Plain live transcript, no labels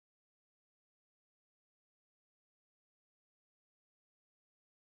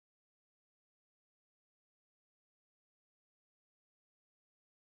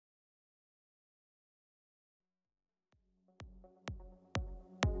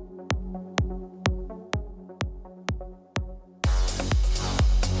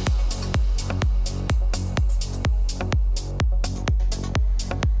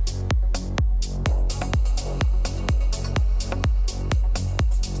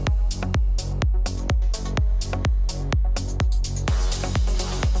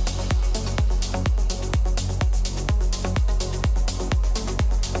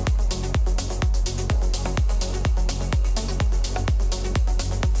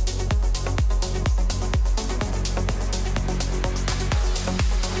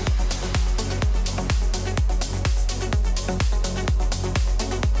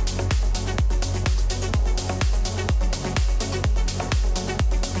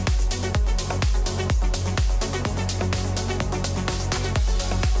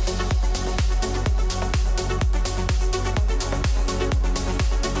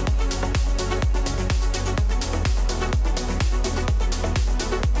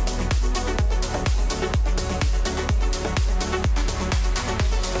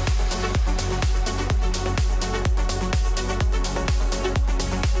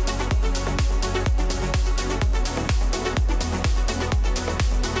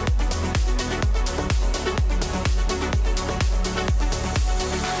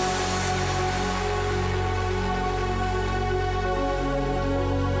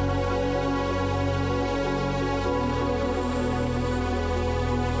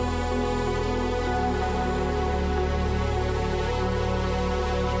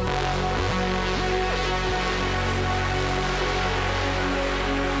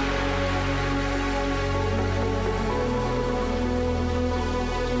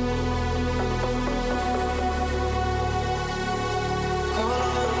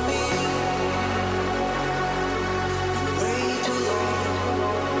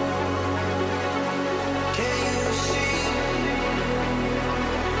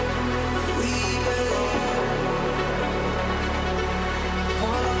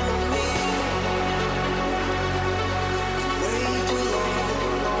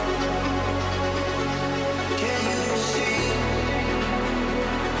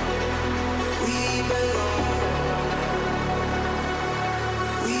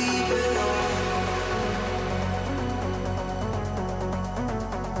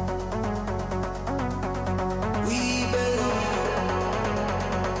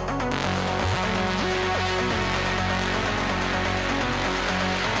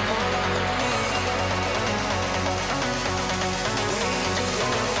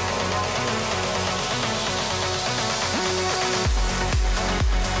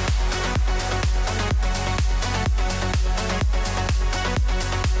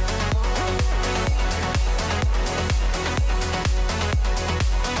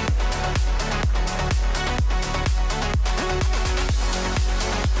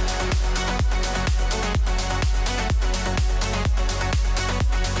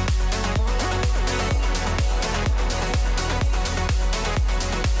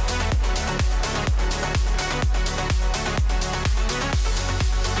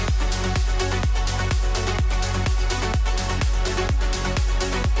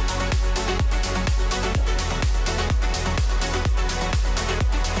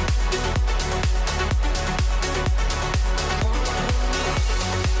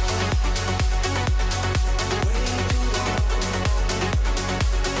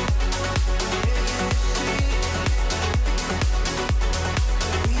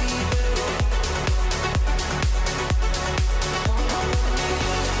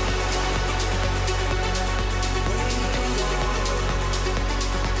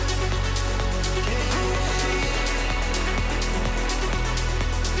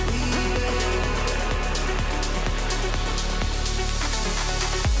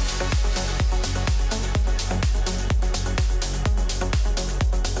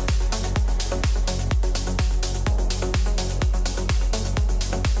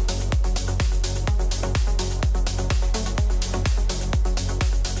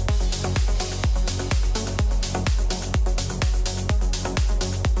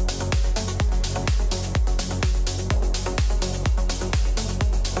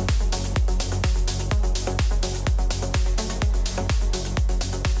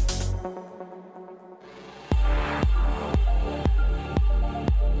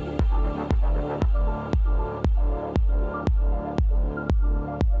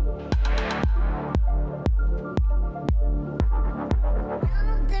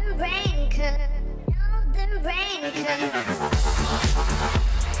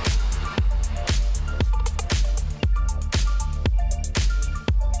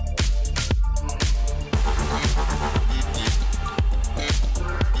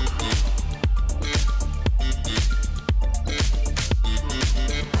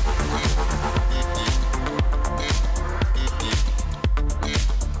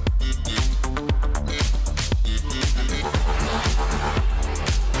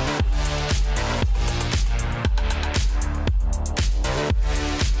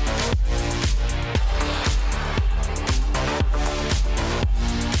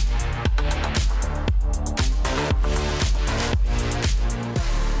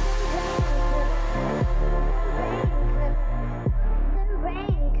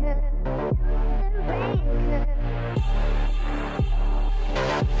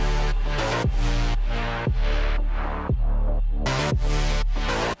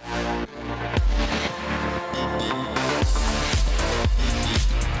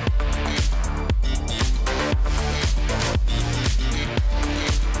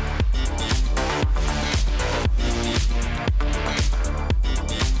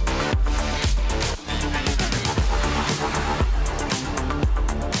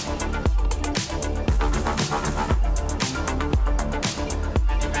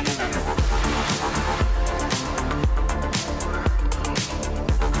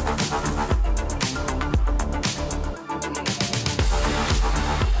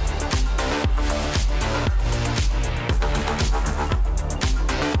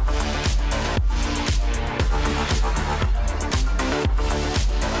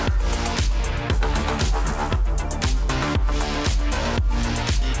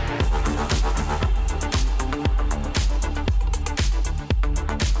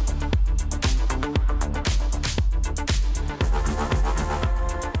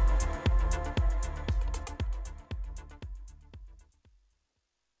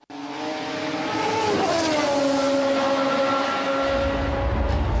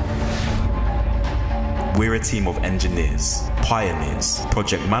We're a team of engineers, pioneers,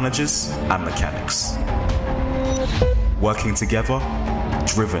 project managers, and mechanics. Working together,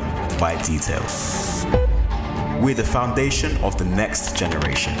 driven by detail. We're the foundation of the next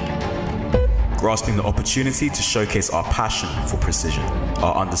generation. Grasping the opportunity to showcase our passion for precision,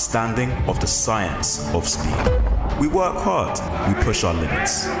 our understanding of the science of speed. We work hard, we push our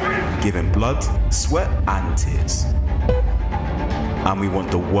limits, giving blood, sweat, and tears. And we want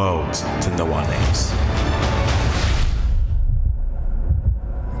the world to know our names.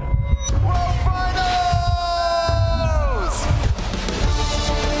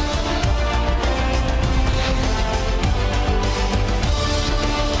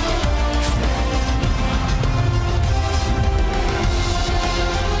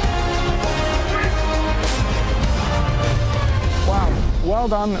 Well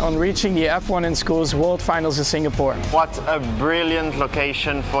done on reaching the F1 in Schools World Finals in Singapore. What a brilliant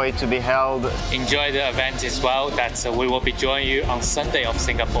location for it to be held. Enjoy the event as well, we will be joining you on Sunday of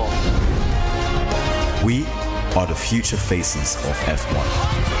Singapore. We are the future faces of F1.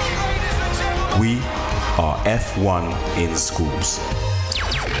 We are F1 in Schools.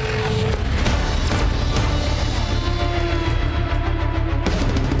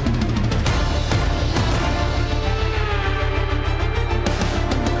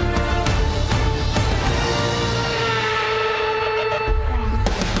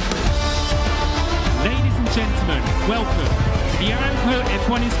 Gentlemen, welcome to the Aramco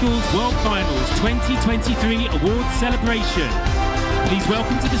F1 in Schools World Finals 2023 Awards Celebration. Please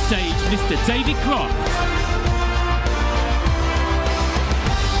welcome to the stage Mr. David Croft.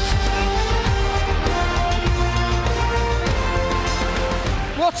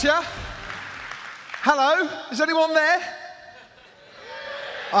 Watcher? Hello? Is anyone there?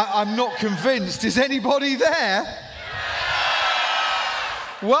 I'm not convinced. Is anybody there?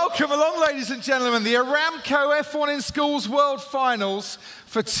 Welcome along, ladies and gentlemen, the Aramco F1 in Schools World Finals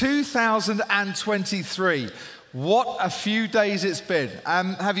for 2023. What a few days it's been.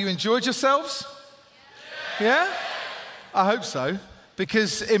 Have you enjoyed yourselves? Yeah? I hope so.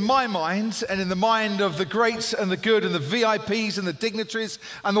 Because in my mind, and in the mind of the greats and the good and the VIPs and the dignitaries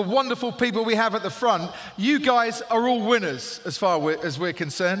and the wonderful people we have at the front, you guys are all winners as far as we're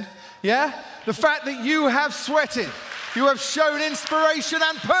concerned. Yeah? The fact that you have sweated, you have shown inspiration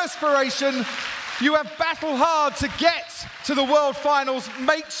and perspiration, you have battled hard to get to the World Finals,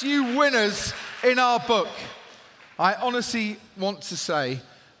 makes you winners in our book. I honestly want to say,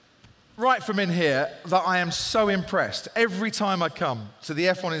 right from in here that I am so impressed every time I come to the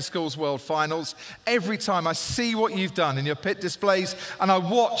F1 in Schools World Finals, every time I see what you've done in your pit displays and I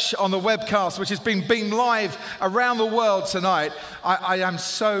watch on the webcast, which has been beamed live around the world tonight, I am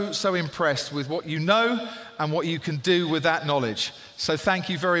so impressed with what you know and what you can do with that knowledge. So thank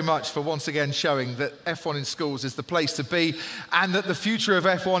you very much for once again showing that F1 in schools is the place to be and that the future of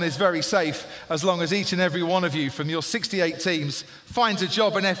F1 is very safe as long as each and every one of you from your 68 teams finds a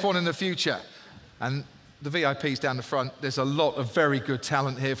job in F1 in the future. And the VIPs down the front, there's a lot of very good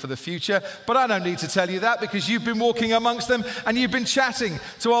talent here for the future, but I don't need to tell you that because you've been walking amongst them and you've been chatting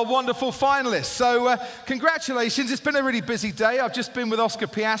to our wonderful finalists. So congratulations, it's been a really busy day. I've just been with Oscar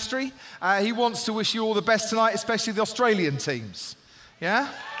Piastri. He wants to wish you all the best tonight, especially the Australian teams. Yeah?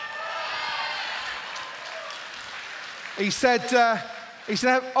 He said,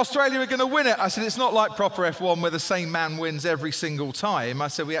 Australia are going to win it. I said, it's not like proper F1 where the same man wins every single time. I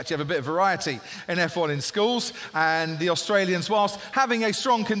said, we actually have a bit of variety in F1 in schools. And the Australians, whilst having a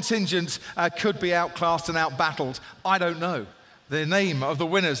strong contingent, could be outclassed and outbattled. I don't know. The name of the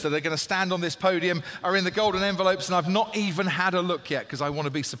winners that are going to stand on this podium are in the golden envelopes, and I've not even had a look yet because I want to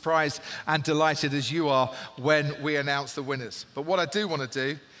be surprised and delighted as you are when we announce the winners. But what I do want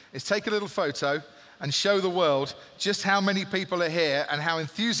to do is take a little photo and show the world just how many people are here and how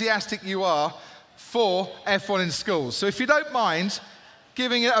enthusiastic you are for F1 in schools. So if you don't mind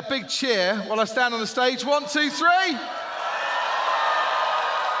giving it a big cheer while I stand on the stage. 1, 2, 3.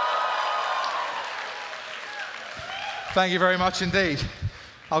 Thank you very much indeed.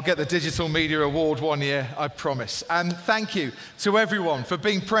 I'll get the Digital Media Award one year, I promise. And thank you to everyone for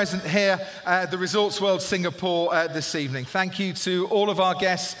being present here at the Resorts World Singapore this evening. Thank you to all of our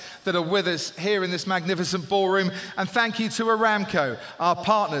guests that are with us here in this magnificent ballroom. And thank you to Aramco, our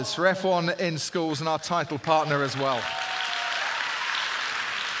partners for F1 in schools and our title partner as well.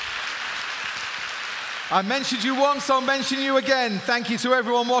 I mentioned you once, I'll mention you again. Thank you to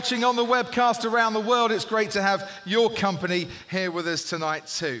everyone watching on the webcast around the world. It's great to have your company here with us tonight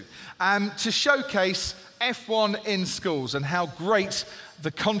too. To showcase F1 in schools and how great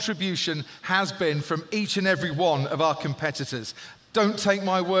the contribution has been from each and every one of our competitors. Don't take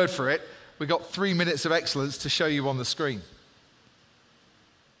my word for it. We've got 3 minutes of excellence to show you on the screen.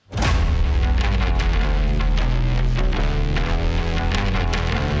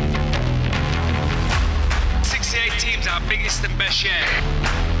 Our biggest and best yet.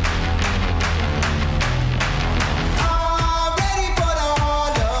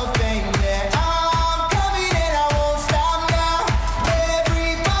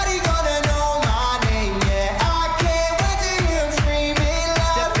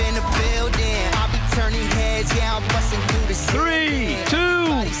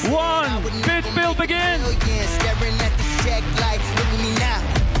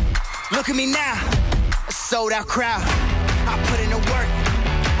 Look at me now, a sold out crowd. I put in the work,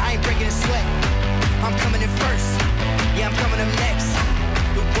 I ain't breaking a sweat. I'm coming in first, yeah, I'm coming up next.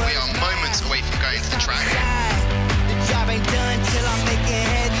 We are moments away from going to the track. The job ain't done till I'm making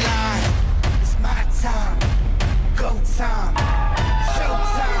headline. It's my time, go time, show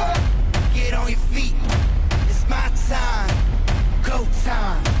time. Get on your feet. It's my time, go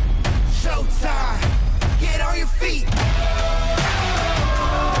time, show time. Get on your feet.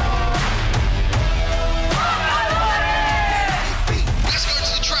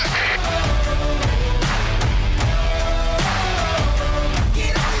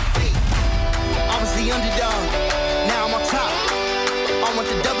 Underdog, now I'm on top. I want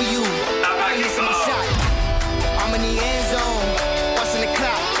the W, I ain't missing my shot. I'm in the end zone, watching the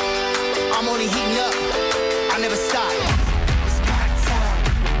clock. I'm only heating up, I never stop. It's my time,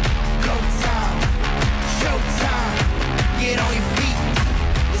 go time, show time. Get on your feet.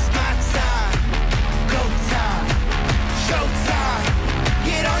 It's my time, go time, show time.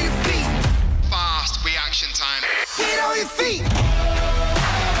 Get on your feet. Fast reaction time. Get on your feet.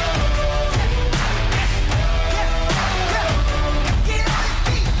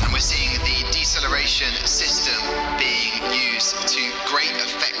 Acceleration system being used to great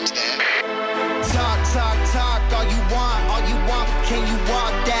effect there. Talk, talk, talk, all you want, but can you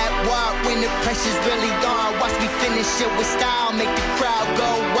walk that walk when the pressure's really on? Watch me finish it with style, make the crowd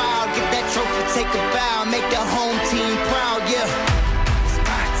go wild, get that trophy, take a bow, make the home team proud, yeah. It's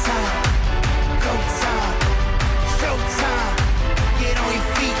my time, go time, show time, get on your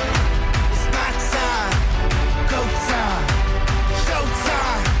feet. It's my time, go time, show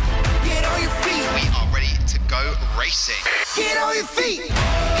time. Get on your feet. We are ready to go racing. Get on your feet. It's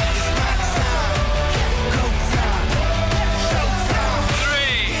my time. Go time. Show time.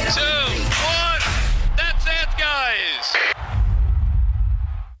 3, 2, 1. That's it, guys.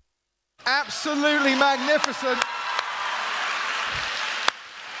 Absolutely magnificent.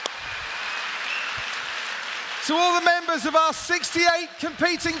 To all the members of our 68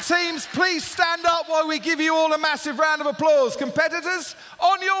 competing teams, please stand up while we give you all a massive round of applause. Competitors,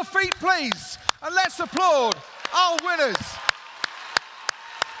 on your feet, please, and let's applaud our winners.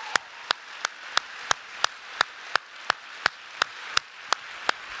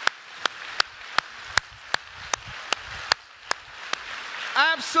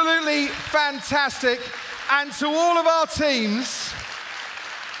 Absolutely fantastic. And to all of our teams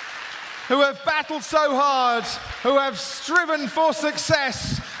who have battled so hard, who have striven for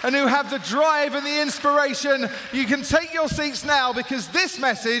success, and who have the drive and the inspiration, you can take your seats now because this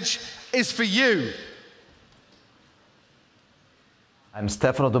message is for you. I'm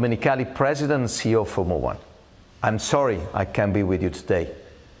Stefano Domenicali, President and CEO of Formula One. I'm sorry I can't be with you today,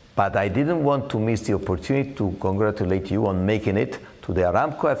 but I didn't want to miss the opportunity to congratulate you on making it to the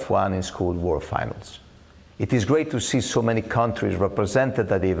Aramco F1 in School World Finals. It is great to see so many countries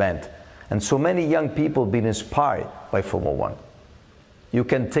represented at the event and so many young people being inspired by Formula One. You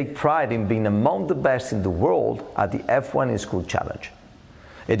can take pride in being among the best in the world at the F1 in School Challenge.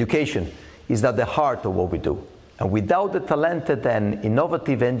 Education is at the heart of what we do, and without the talented and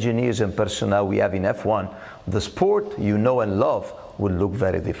innovative engineers and personnel we have in F1, the sport you know and love will look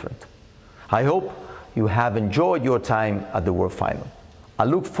very different. I hope you have enjoyed your time at the World Final. I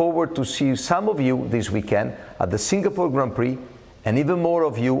look forward to see some of you this weekend at the Singapore Grand Prix and even more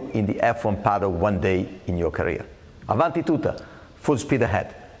of you in the F1 paddock one day in your career. Avanti tutta, full speed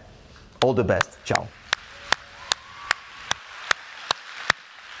ahead. All the best, ciao.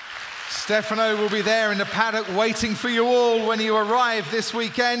 Stefano will be there in the paddock waiting for you all when you arrive this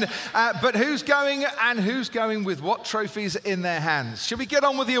weekend. But who's going and who's going with what trophies in their hands? Should we get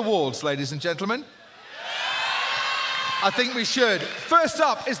on with the awards, ladies and gentlemen? I think we should. First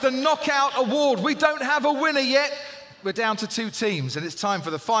up is the Knockout Award. We don't have a winner yet. We're down to 2 teams and it's time for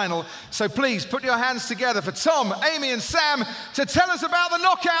the final. So please put your hands together for Tom, Amy and Sam to tell us about the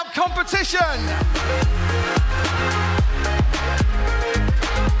knockout competition.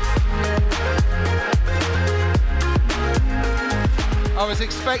 I was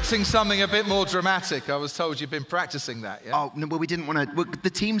expecting something a bit more dramatic. I was told you've been practicing that, yeah? Oh, no, well, we didn't want to... Well, the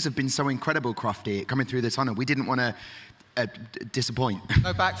teams have been so incredible, Crofty, coming through the tunnel. We didn't want to disappoint.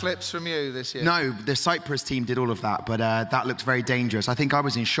 No backflips from you this year? No, the Cyprus team did all of that, but that looked very dangerous. I think I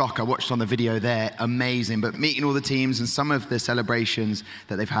was in shock. I watched on the video there, amazing. But meeting all the teams and some of the celebrations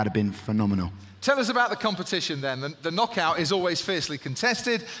that they've had have been phenomenal. Tell us about the competition then. The knockout is always fiercely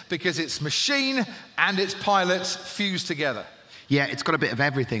contested because it's machine and its pilots fused together. Yeah, it's got a bit of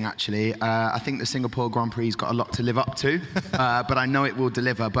everything, actually. I think the Singapore Grand Prix's got a lot to live up to, but I know it will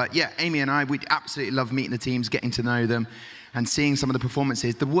deliver. But yeah, Amy and I, we absolutely love meeting the teams, getting to know them, and seeing some of the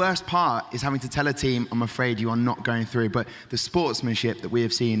performances. The worst part is having to tell a team, I'm afraid you are not going through, but the sportsmanship that we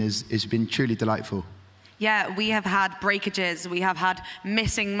have seen has been truly delightful. Yeah, we have had breakages, we have had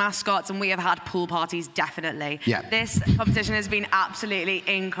missing mascots, and we have had pool parties, definitely. Yeah. This competition has been absolutely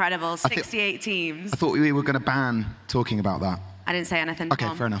incredible. 68 teams. I thought we were going to ban talking about that. I didn't say anything. Okay,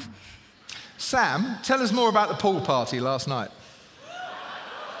 fair enough. Sam, tell us more about the pool party last night.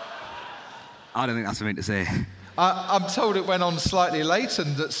 I don't think that's something to say. I'm told it went on slightly late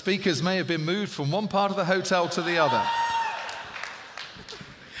and that speakers may have been moved from one part of the hotel to the other.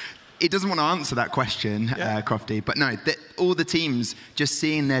 It doesn't want to answer that question, Crofty, but no, all the teams, just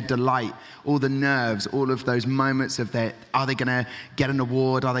seeing their delight, all the nerves, all of those moments of are they going to get an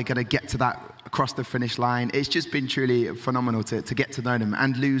award, are they going to get to that across the finish line? It's just been truly phenomenal to get to know them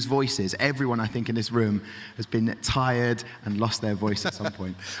and lose voices. Everyone, I think, in this room has been tired and lost their voice at some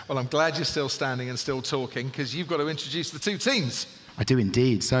point. Well, I'm glad you're still standing and still talking because you've got to introduce the 2 teams. I do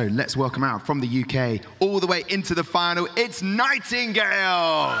indeed. So let's welcome out from the UK all the way into the final, it's Nightingale!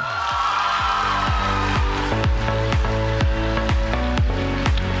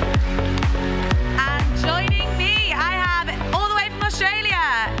 And joining me, I have, all the way from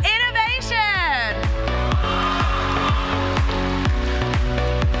Australia, Innovation!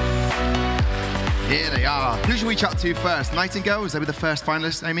 Here they are. Who should we chat to first? Nightingale, is that the first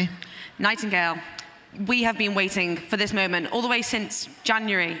finalist, Amy? Nightingale. We have been waiting for this moment all the way since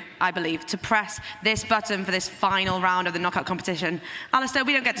January, I believe, to press this button for this final round of the knockout competition. Alistair,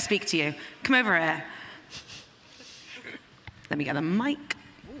 we don't get to speak to you. Come over here. Let me get the mic.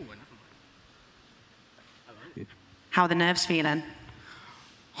 How are the nerves feeling?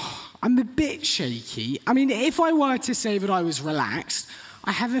 I'm a bit shaky. I mean, if I were to say that I was relaxed,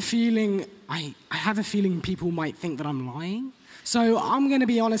 I have a feeling people might think that I'm lying. So I'm going to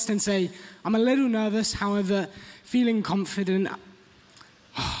be honest and say I'm a little nervous, however, feeling confident.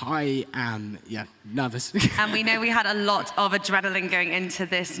 I am, nervous. And we know we had a lot of adrenaline going into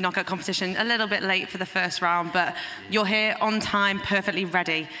this knockout competition, a little bit late for the first round, but you're here on time, perfectly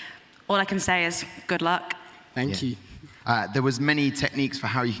ready. All I can say is good luck. Thank you. There was many techniques for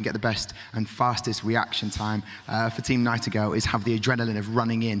how you can get the best and fastest reaction time. For Team Nightingale is have the adrenaline of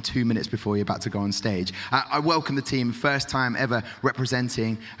running in 2 minutes before you're about to go on stage. I welcome the team, first time ever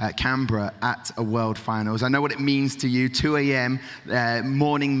representing Canberra at a World Finals. I know what it means to you, 2 a.m.,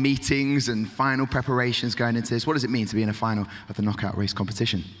 morning meetings and final preparations going into this. What does it mean to be in a final of the knockout race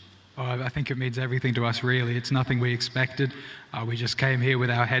competition? Oh, I think it means everything to us, really. It's nothing we expected. We just came here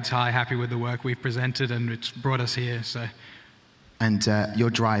with our heads high, happy with the work we've presented, and it's brought us here. So. And your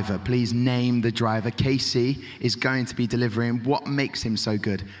driver, please name the driver. Casey is going to be delivering. What makes him so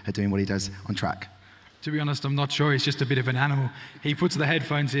good at doing what he does on track? To be honest, I'm not sure. He's just a bit of an animal. He puts the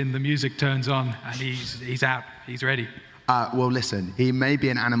headphones in, the music turns on, and he's out. He's ready. Well, listen, he may be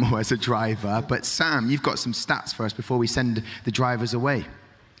an animal as a driver, but Sam, you've got some stats for us before we send the drivers away.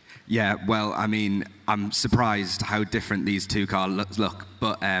 Yeah, well, I mean, I'm surprised how different these two cars look,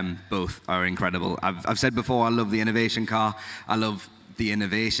 but both are incredible. I've said before, I love the innovation car. I love the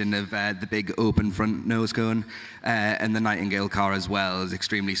innovation of the big open front nose cone, and the Nightingale car as well is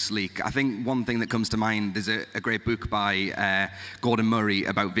extremely sleek. I think one thing that comes to mind is a great book by Gordon Murray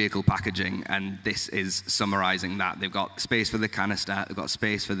about vehicle packaging, and this is summarising that. They've got space for the canister, they've got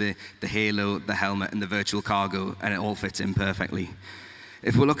space for the halo, the helmet, and the virtual cargo, and it all fits in perfectly.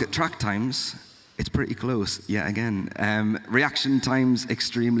 If we look at track times, it's pretty close yet again. Reaction times,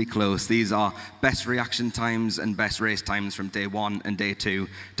 extremely close. These are best reaction times and best race times from day 1 and day 2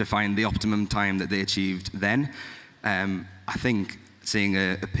 to find the optimum time that they achieved then. I think seeing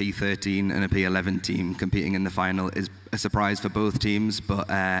a P13 and a P11 team competing in the final is a surprise for both teams, but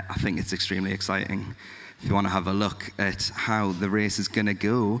I think it's extremely exciting. If you want to have a look at how the race is going to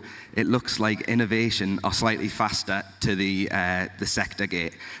go, it looks like Innovation are slightly faster to the sector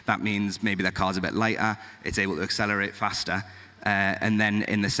gate. That means maybe their car's a bit lighter, it's able to accelerate faster, and then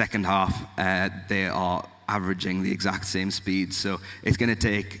in the second half, they are averaging the exact same speed. So it's going to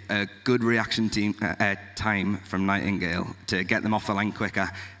take a good reaction time from Nightingale to get them off the line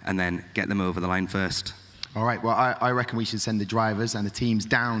quicker and then get them over the line first. All right, well, I reckon we should send the drivers and the teams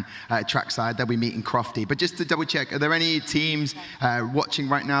down trackside. They'll be meeting Crofty. But just to double check, are there any teams watching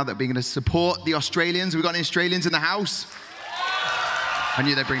right now that are going to support the Australians? Have we got any Australians in the house? I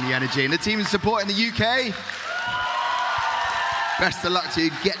knew they'd bring the energy. And the teams supporting the UK? Best of luck to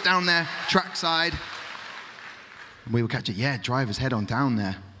you. Get down there, trackside. We will catch it. Yeah, drivers, head on down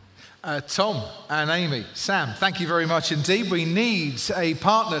there. Tom and Amy, Sam, thank you very much indeed. We need a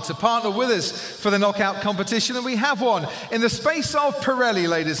partner to partner with us for the knockout competition, and we have one in the space of Pirelli,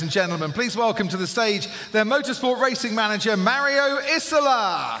 ladies and gentlemen. Please welcome to the stage their motorsport racing manager, Mario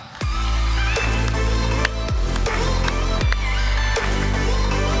Isola.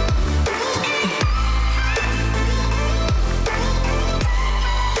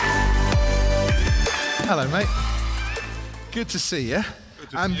 Hello, mate. Good to see you. Good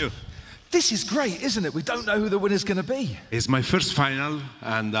to see you. This is great, isn't it? We don't know who the winner's going to be. It's my first final,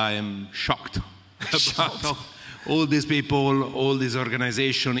 and I am shocked. About all these people, all this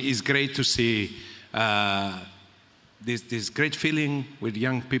organization. It's great to see this great feeling with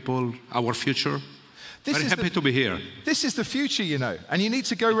young people, our future. Very happy to be here. This is the future, you know, and you need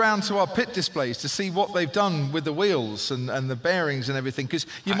to go round to our pit displays to see what they've done with the wheels and the bearings and everything, because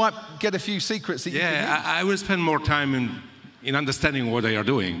you might get a few secrets that you can use. Yeah, I will spend more time in understanding what they are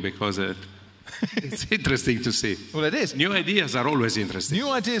doing, because it's interesting to see. Well, it is. New ideas are always interesting. New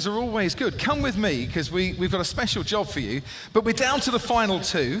ideas are always good. Come with me, because we've got a special job for you. But we're down to the final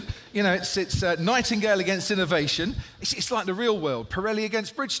two. You know, it's Nightingale against Innovation. It's like the real world. Pirelli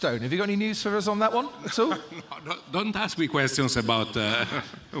against Bridgestone. Have you got any news for us on that one at all? No, don't ask me questions about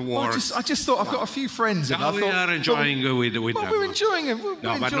war. I just thought I've got a few friends. No, we are enjoying with them. We're enjoying it.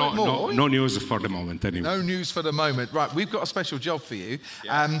 No news for the moment, anyway. No news for the moment. Right, we've got a special job for you.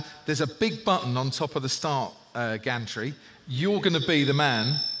 Yeah. There's a big button on top of the start gantry. You're going to be the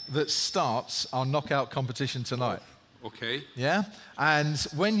man that starts our knockout competition tonight. Okay. Yeah? And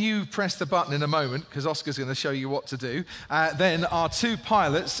when you press the button in a moment, because Oscar's going to show you what to do, then our two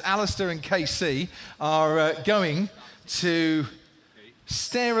pilots, Alistair and KC, are going to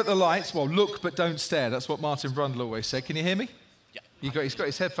stare at the lights. Well, look but don't stare. That's what Martin Brundle always said. Can you hear me? Yeah. He's got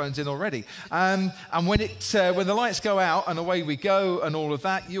his headphones in already. And when the lights go out and away we go and all of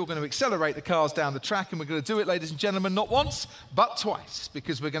that, you're going to accelerate the cars down the track, and we're going to do it, ladies and gentlemen, not once, but twice,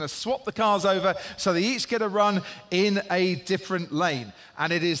 because we're going to swap the cars over so they each get a run in a different lane.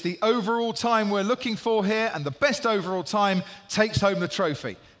 And it is the overall time we're looking for here, and the best overall time takes home the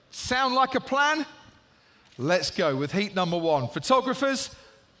trophy. Sound like a plan? Let's go with heat number 1. Photographers,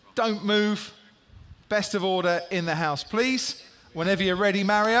 don't move. Best of order in the house, please. Whenever you're ready,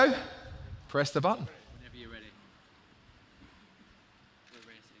 Mario, press the button. Whenever you're ready. We're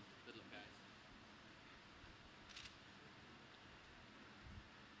racing. Good luck, guys.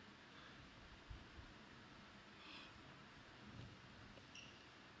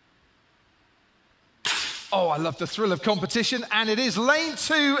 Oh, I love the thrill of competition, and it is lane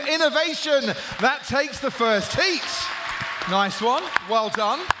 2 innovation that takes the first heat. Nice one, well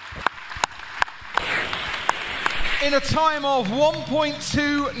done. In a time of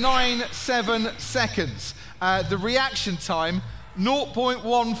 1.297 seconds, the reaction time,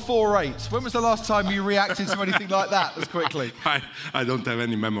 0.148. When was the last time you reacted to anything like that as quickly? I don't have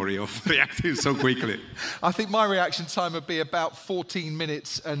any memory of reacting so quickly. I think my reaction time would be about 14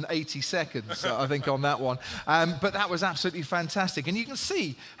 minutes and 80 seconds, I think, on that one. But that was absolutely fantastic. And you can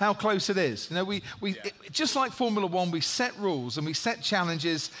see how close it is. You know, just like Formula One, we set rules and we set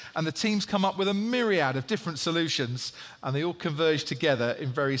challenges, and the teams come up with a myriad of different solutions, and they all converge together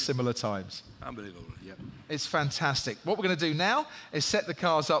in very similar times. Unbelievable, yeah. It's fantastic. What we're going to do now is set the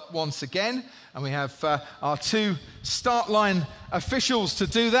cars up once again, and we have our 2 start line officials to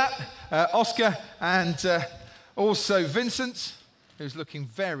do that, Oscar and also Vincent, who's looking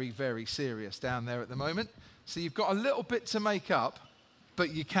very, very serious down there at the moment. So you've got a little bit to make up,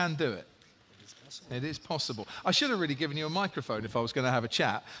 but you can do it. It is possible. I should have really given you a microphone if I was going to have a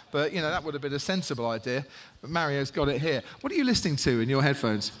chat, but, you know, that would have been a sensible idea. But Mario's got it here. What are you listening to in your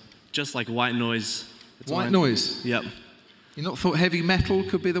headphones? Just like white noise. White noise? Yep. You not thought heavy metal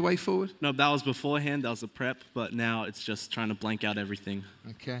could be the way forward? No, that was beforehand. That was a prep, but now it's just trying to blank out everything.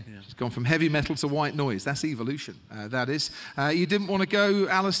 Okay. Yeah. It's gone from heavy metal to white noise. That's evolution, that is. You didn't want to go,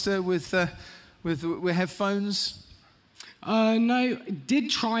 Alistair, with headphones? No, I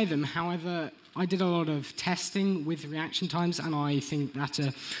did try them. However, I did a lot of testing with reaction times, and I think that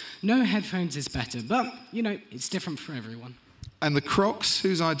no headphones is better. But, you know, it's different for everyone. And the Crocs,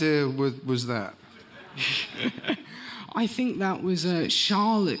 whose idea was that? I think that was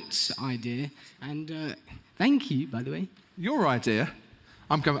Charlotte's idea, and thank you, by the way. Your idea?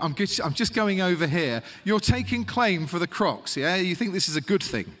 I'm just going over here. You're taking claim for the Crocs, yeah? You think this is a good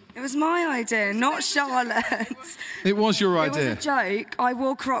thing? It was my idea, not Charlotte's. It was your idea? It was a joke. I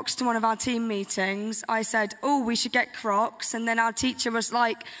wore Crocs to one of our team meetings. I said, oh, we should get Crocs. And then our teacher was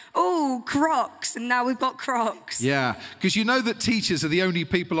like, oh, Crocs. And now we've got Crocs. Yeah, because you know that teachers are the only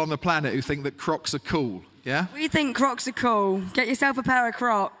people on the planet who think that Crocs are cool, yeah? We think Crocs are cool. Get yourself a pair of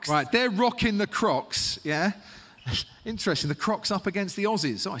Crocs. Right, they're rocking the Crocs, yeah? Interesting, the Crocs up against the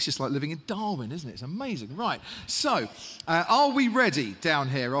Aussies. Oh, it's just like living in Darwin, isn't it? It's amazing. Right, so are we ready down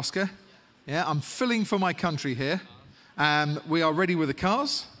here, Oscar? Yeah, I'm filling for my country here. We are ready with the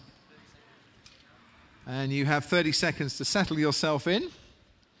cars. And you have 30 seconds to settle yourself in.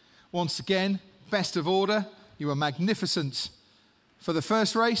 Once again, best of order. You were magnificent for the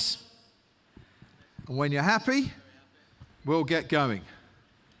first race. And when you're happy, we'll get going.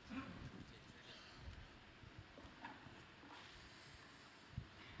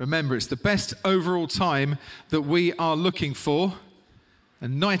 Remember, it's the best overall time that we are looking for.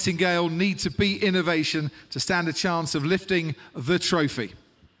 And Nightingale need to beat innovation to stand a chance of lifting the trophy.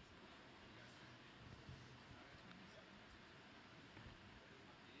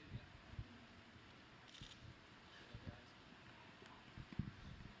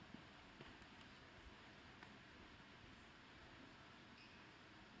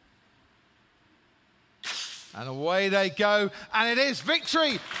 And away they go, and it is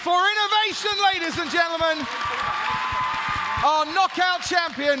victory for innovation, ladies and gentlemen. Our knockout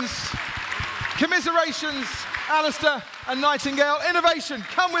champions. Commiserations, Alistair and Nightingale. Innovation,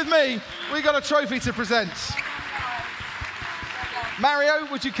 come with me. We've got a trophy to present. Mario,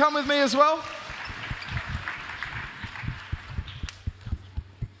 would you come with me as well?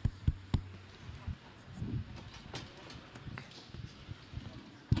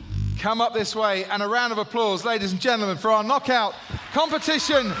 Come up this way, and a round of applause, ladies and gentlemen, for our knockout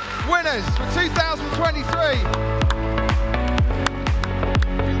competition winners for 2023.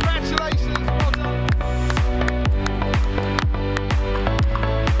 Congratulations, well done.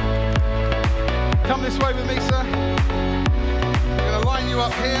 Come this way with me, sir. I'm going to line you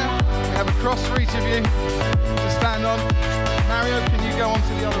up here. We have a cross for each of you to stand on. Mario, can come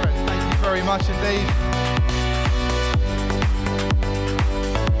to the other end. Thank you very much indeed.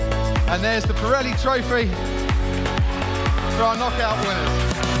 And there's the Pirelli Trophy for our knockout winners.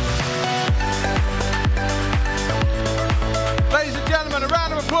 Ladies and gentlemen, a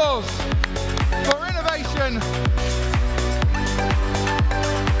round of applause for innovation.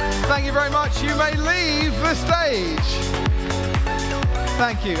 Thank you very much. You may leave the stage.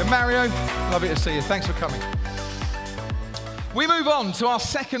 Thank you. And Mario, lovely to see you. Thanks for coming. We move on to our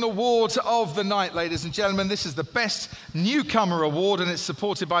second award of the night, ladies and gentlemen. This is the Best Newcomer Award, and it's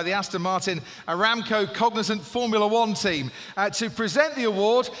supported by the Aston Martin Aramco Cognizant Formula One team. To present the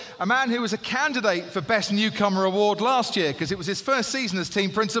award, a man who was a candidate for Best Newcomer Award last year because it was his first season as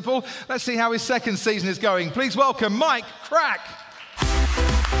team principal. Let's see how his second season is going. Please welcome Mike Crack.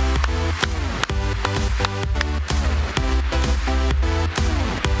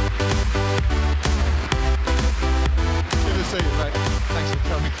 See you, mate. Thanks for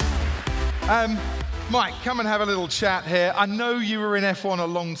coming. Mike, come and have a little chat here. I know you were in F1 a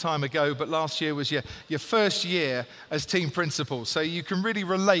long time ago, but last year was your first year as team principal, so you can really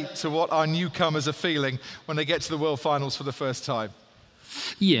relate to what our newcomers are feeling when they get to the World Finals for the first time.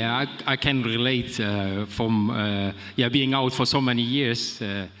 Yeah, I can relate from being out for so many years.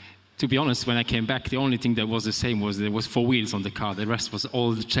 To be honest, when I came back, the only thing that was the same was there was 4 wheels on the car. The rest was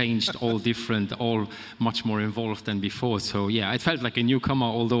all changed, all different, all much more involved than before. So yeah, it felt like a newcomer,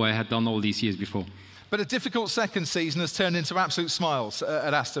 although I had done all these years before. But a difficult second season has turned into absolute smiles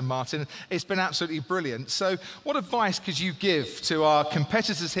at Aston Martin. It's been absolutely brilliant. So what advice could you give to our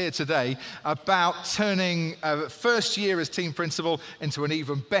competitors here today about turning first year as team principal into an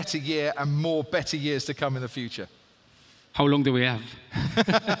even better year and more better years to come in the future? How long do we have?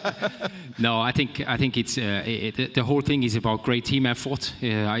 No, I think it's the whole thing is about great team effort.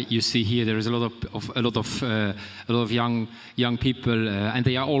 You see here there is a lot of young people, and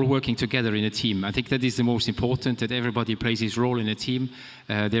they are all working together in a team. I think that is the most important, that everybody plays his role in a team.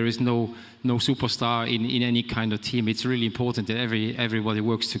 There is no superstar in any kind of team. It's really important that everybody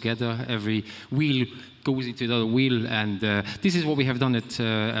works together. Every wheel goes into the other wheel, and this is what we have done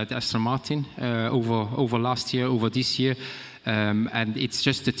at Aston Martin over last year, over this year. And it's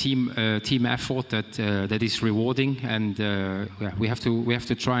just a team effort that is rewarding, and we have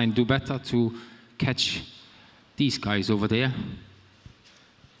to try and do better to catch these guys over there.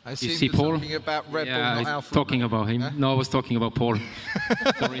 I you see Paul? Talking about Red Bull, not Alfa. Talking about him. No, I was talking about Paul.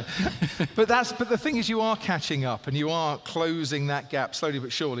 Sorry. But the thing is, you are catching up and you are closing that gap slowly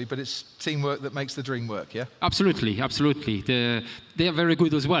but surely. But it's teamwork that makes the dream work, yeah. Absolutely, absolutely. They are very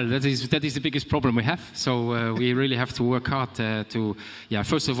good as well. That is the biggest problem we have. So we really have to work hard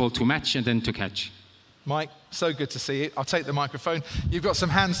first of all to match and then to catch. Mike, so good to see you. I'll take the microphone. You've got some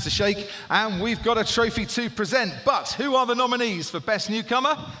hands to shake, and we've got a trophy to present. But who are the nominees for Best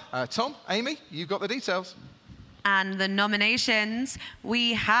Newcomer? Tom, Amy, you've got the details. And the nominations,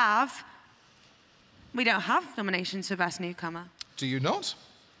 we don't have nominations for Best Newcomer. Do you not?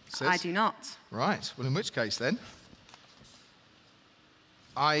 Sis? I do not. Right. Well, in which case then,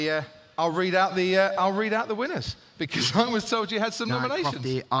 I'll read out the winners, because I was told you had some nominations.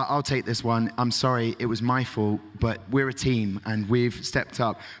 Crofty, I'll take this one. I'm sorry, it was my fault, but we're a team and we've stepped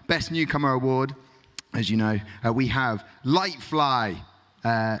up. Best Newcomer Award, as you know, we have Lightfly.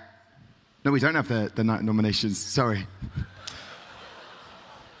 No, we don't have the nominations. Sorry.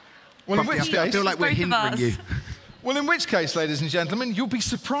 Well, Crofty, in which case, I feel like we're hindering you. Well, in which case, ladies and gentlemen, you'll be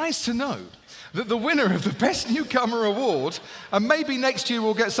surprised to know that the winner of the Best Newcomer Award, and maybe next year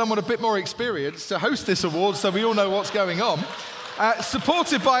we'll get someone a bit more experienced to host this award so we all know what's going on,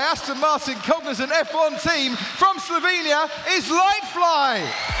 supported by Aston Martin Cognizant F1 team from Slovenia, is Lightfly.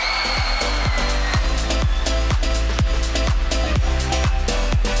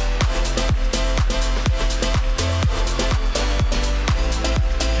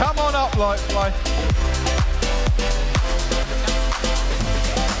 Come on up, Lightfly.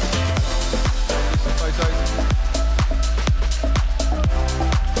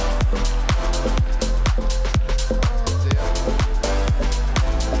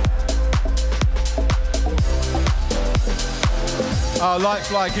 Oh,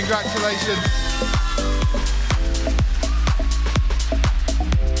 Lightfly, congratulations.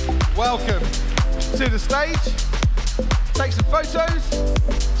 Welcome to the stage. Take some photos.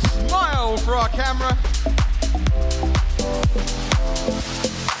 Smile for our camera.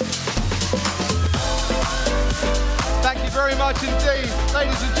 Thank you very much indeed,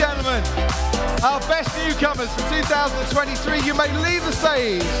 ladies and gentlemen. Our best newcomers for 2023. You may leave the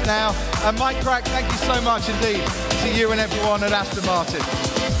stage now. And Mike Crack, thank you so much indeed to you and everyone at Aston Martin.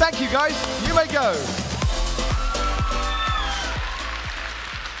 Thank you, guys. You may go.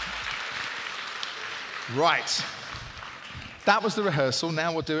 Right. That was the rehearsal,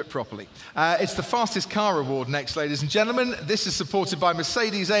 now we'll do it properly. It's the fastest car award next, ladies and gentlemen. This is supported by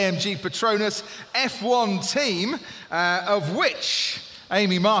Mercedes-AMG Petronas F1 team, of which,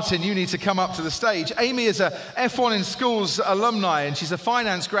 Amy Martin, you need to come up to the stage. Amy is a F1 in Schools alumni, and she's a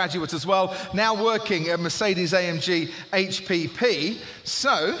finance graduate as well, now working at Mercedes-AMG HPP.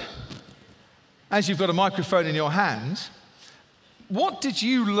 So, as you've got a microphone in your hand, what did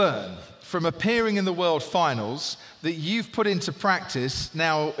you learn from appearing in the World Finals that you've put into practice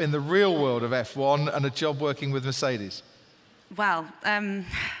now in the real world of F1 and a job working with Mercedes? Well, I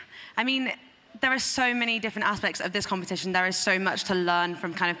mean, there are so many different aspects of this competition. There is so much to learn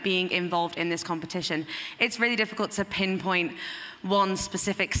from kind of being involved in this competition. It's really difficult to pinpoint one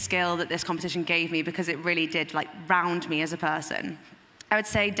specific skill that this competition gave me because it really did like round me as a person. I would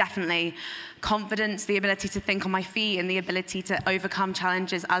say definitely confidence, the ability to think on my feet and the ability to overcome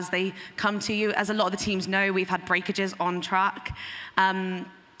challenges as they come to you. As a lot of the teams know, we've had breakages on track. And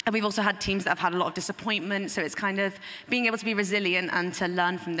we've also had teams that have had a lot of disappointment. So it's kind of being able to be resilient and to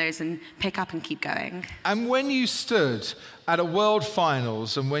learn from those and pick up and keep going. And when you stood at a World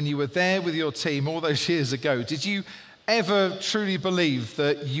Finals and when you were there with your team all those years ago, did you ever truly believe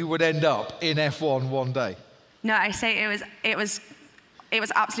that you would end up in F1 one day? No, I say it was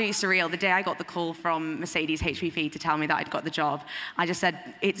absolutely surreal. The day I got the call from Mercedes HPP to tell me that I'd got the job, I just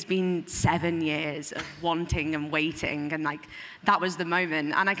said, it's been 7 years of wanting and waiting, and like, that was the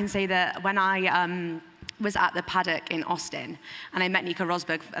moment. And I can say that when I was at the paddock in Austin, and I met Nico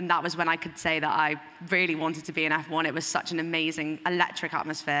Rosberg, and that was when I could say that I really wanted to be in F1. It was such an amazing, electric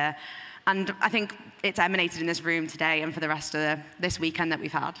atmosphere. And I think it's emanated in this room today and for the rest of this weekend that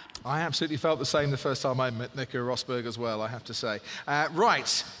we've had. I absolutely felt the same the first time I met Nico Rosberg as well, I have to say. Right,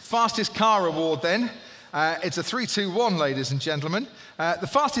 fastest car award then. It's a 3-2-1, ladies and gentlemen. The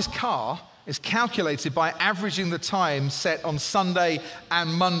fastest car is calculated by averaging the time set on Sunday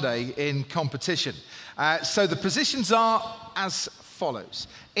and Monday in competition. So the positions are as follows.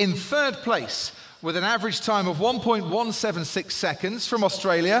 In third place, with an average time of 1.176 seconds from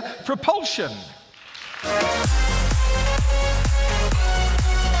Australia, Propulsion.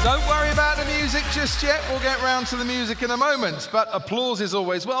 Don't worry about the music just yet. We'll get round to the music in a moment, but applause is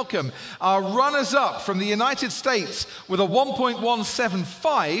always welcome. Our runners-up from the United States with a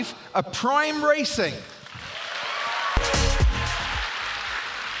 1.175 are Prime Racing.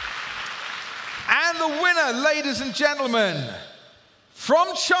 And the winner, ladies and gentlemen,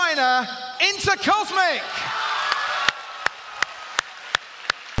 from China, Intercosmic.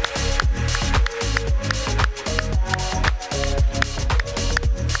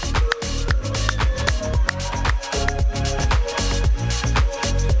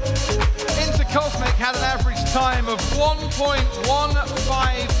 Intercosmic had an average time of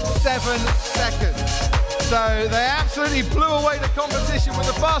 1.157 seconds. So they absolutely blew away the competition with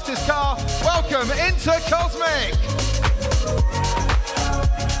the fastest car. Welcome, Intercosmic.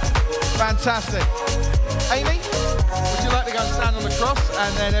 Fantastic. Amy, would you like to go and stand on the cross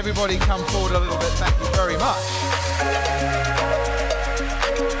and then everybody come forward a little bit? Thank you very much.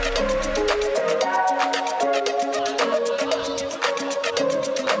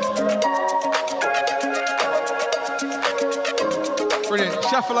 Brilliant.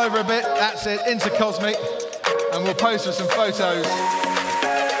 Shuffle over a bit. That's it. Intercosmic. And we'll pose for some photos.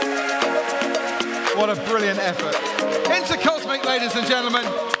 What a brilliant effort. Intercosmic, ladies and gentlemen.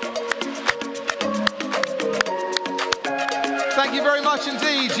 Thank you very much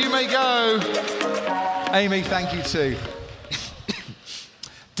indeed. You may go. Amy, thank you too.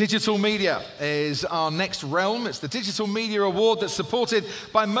 Digital media is our next realm. It's the Digital Media Award that's supported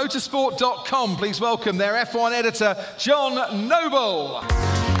by motorsport.com. Please welcome their F1 editor, John Noble.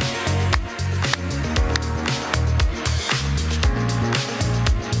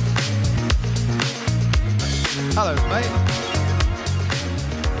 Hello, mate.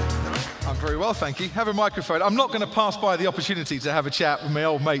 I'm very well, thank you. Have a microphone. I'm not going to pass by the opportunity to have a chat with my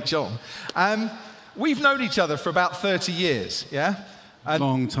old mate, John. We've known each other for about 30 years, yeah?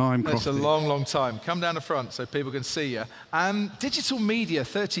 Long time, Crofty. It's a long, long time. Come down the front so people can see you. Digital media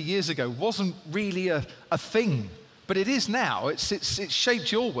 30 years ago wasn't really a thing, but it is now. It's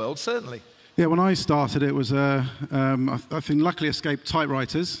shaped your world, certainly. Yeah, when I started, it was, I think, luckily escaped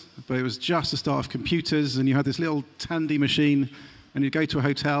typewriters, but it was just the start of computers, and you had this little Tandy machine, and you'd go to a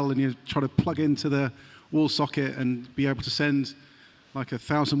hotel, and you'd try to plug into the wall socket and be able to send like a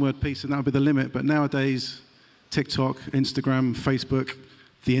 1,000-word piece, and that would be the limit. But nowadays, TikTok, Instagram, Facebook,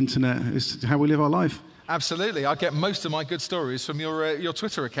 the internet is how we live our life. Absolutely. I get most of my good stories from your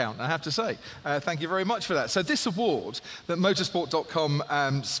Twitter account, I have to say. Thank you very much for that. So this award that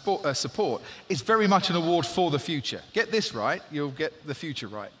motorsport.com support is very much an award for the future. Get this right, you'll get the future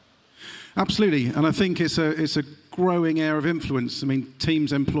right. Absolutely, and I think it's a growing area of influence. I mean,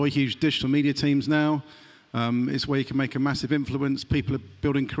 teams employ huge digital media teams now. It's where you can make a massive influence. People are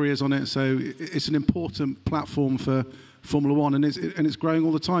building careers on it, so it's an important platform for Formula One, and it's growing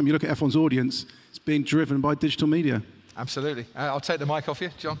all the time. You look at F1's audience, it's being driven by digital media. Absolutely. I'll take the mic off you,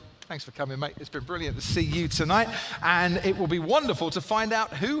 John. Thanks for coming, mate. It's been brilliant to see you tonight, and it will be wonderful to find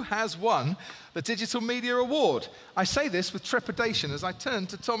out who has won the Digital Media Award. I say this with trepidation as I turn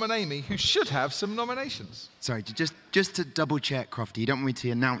to Tom and Amy, who should have some nominations. Sorry, just to double check, Crofty, you don't want me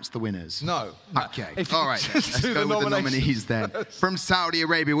to announce the winners? No. Okay. All right, let's go with the nominees then. From Saudi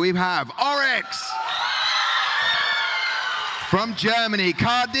Arabia, we have Oryx. From Germany,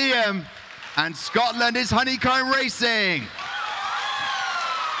 Car Diem. And Scotland is Honeycomb Racing.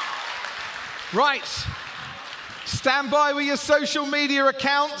 Right. Stand by with your social media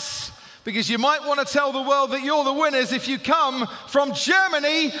accounts, because you might want to tell the world that you're the winners if you come from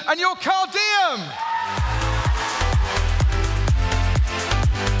Germany and you're Car Diem.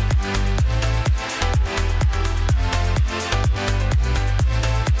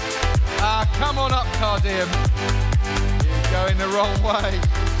 Come on up, Car Diem. You're going the wrong way.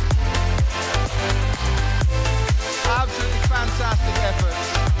 Absolutely fantastic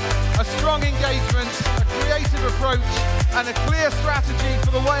efforts. A strong engagement, a creative approach, and a clear strategy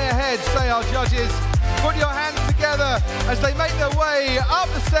for the way ahead, say our judges. Put your hands together as they make their way up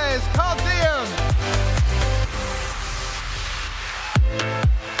the stairs. Car Diem.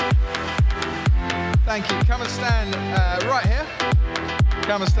 Thank you. Come and stand right here.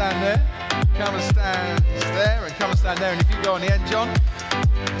 Come and stand there. Come and stand there, and come and stand there. And if you go on the end, John,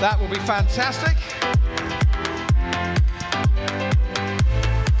 that will be fantastic.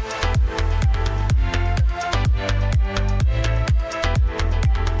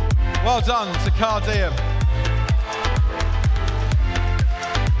 Well done to Car Diem.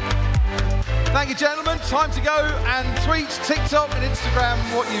 Thank you, gentlemen. Time to go and tweet, TikTok and Instagram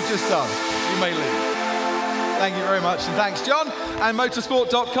what you've just done. You may leave. Thank you very much, and thanks, John, and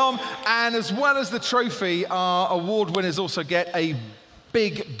motorsport.com. And as well as the trophy, our award winners also get a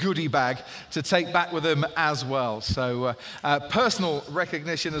big goodie bag to take back with them as well. So personal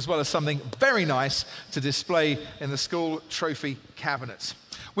recognition as well as something very nice to display in the school trophy cabinet.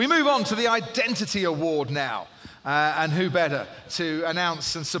 We move on to the Identity Award now. And who better to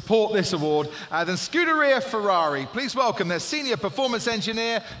announce and support this award than Scuderia Ferrari. Please welcome their Senior Performance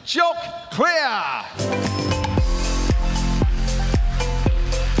Engineer, Jock Clear.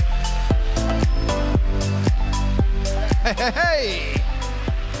 Hey!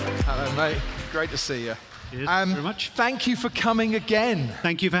 Hello, mate. Great to see you. Yes, very much. Thank you for coming again.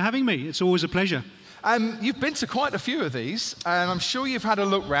 Thank you for having me. It's always a pleasure. You've been to quite a few of these, and I'm sure you've had a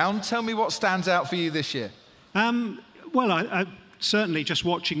look round. Tell me what stands out for you this year. Well, I certainly just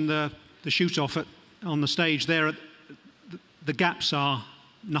watching the shoot-off on the stage there, the gaps are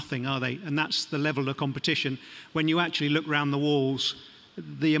nothing, are they? And that's the level of competition. When you actually look round the walls,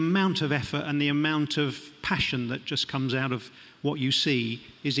 the amount of effort and the amount of passion that just comes out of what you see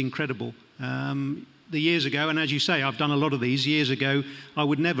is incredible. The years ago, and as you say, I've done a lot of these. Years ago, I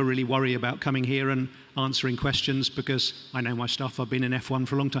would never really worry about coming here and answering questions because I know my stuff. I've been in F1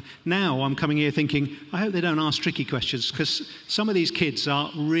 for a long time. Now I'm coming here thinking, I hope they don't ask tricky questions, because some of these kids are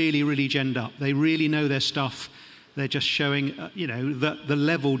really, really genned up. They really know their stuff. They're just showing, that the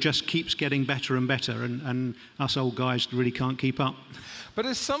level just keeps getting better and better, and us old guys really can't keep up. But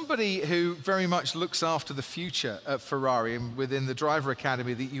as somebody who very much looks after the future at Ferrari and within the driver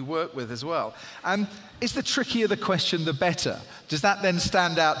academy that you work with as well, is the trickier the question, the better? Does that then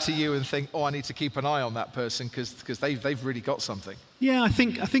stand out to you and think, oh, I need to keep an eye on that person because they've really got something? Yeah, I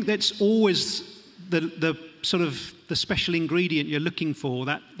think that's always the sort of the special ingredient you're looking for,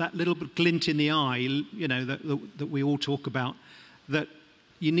 that little bit glint in the eye, that we all talk about, that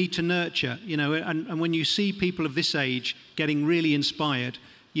you need to nurture, and when you see people of this age getting really inspired,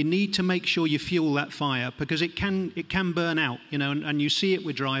 you need to make sure you fuel that fire, because it can burn out, and you see it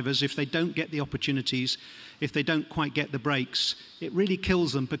with drivers. If they don't get the opportunities, if they don't quite get the breaks, it really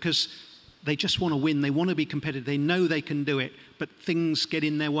kills them, because they just want to win, they want to be competitive, they know they can do it, but things get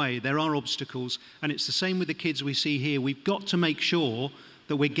in their way, there are obstacles, and it's the same with the kids we see here. We've got to make sure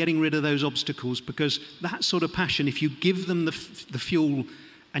that we're getting rid of those obstacles, because that sort of passion, if you give them the fuel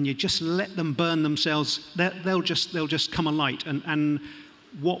and you just let them burn themselves, they'll just come alight. And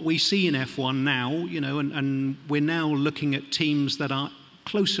what we see in F1 now, and we're now looking at teams that are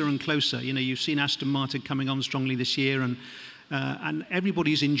closer and closer. You know, you've seen Aston Martin coming on strongly this year, and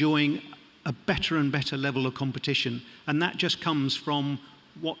everybody's enjoying a better and better level of competition. And that just comes from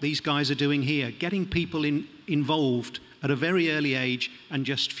what these guys are doing here, getting people involved at a very early age and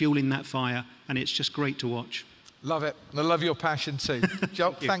just fueling that fire. And it's just great to watch. Love it. And I love your passion too.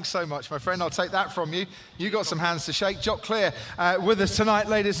 Jock, thanks so much, my friend. I'll take that from you. You got some hands to shake. Jock Clear with us tonight,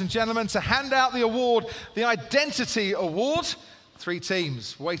 ladies and gentlemen, to hand out the award, the Identity Award. 3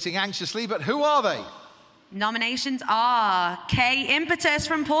 teams waiting anxiously, but who are they? Nominations are K Impetus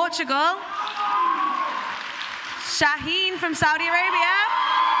from Portugal, Shaheen from Saudi Arabia,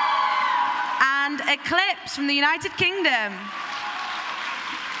 and Eclipse from the United Kingdom.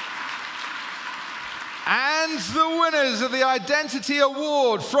 And the winners of the Identity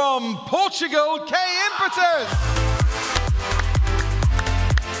Award from Portugal, K Impetus.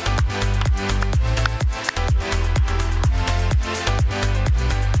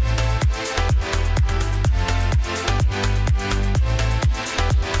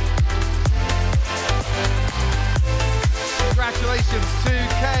 Congratulations to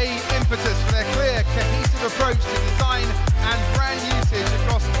K Impetus for their clear, cohesive approach to design and brand usage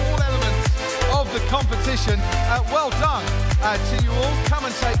across all elements of the competition. Well done to you all. Come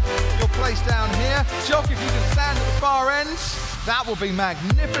and take your place down here. Jock, if you can stand at the far end, that will be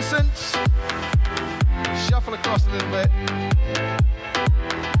magnificent. Shuffle across a little bit.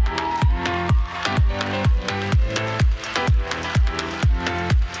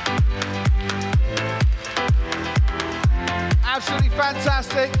 Absolutely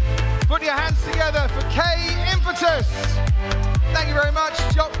fantastic. Put your hands together for K Impetus. Thank you very much.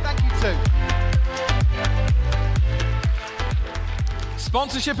 Jock, thank you too.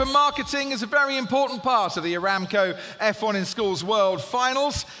 Sponsorship and marketing is a very important part of the Aramco F1 in Schools World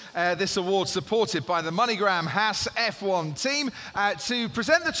Finals. This award supported by the MoneyGram Haas F1 team. To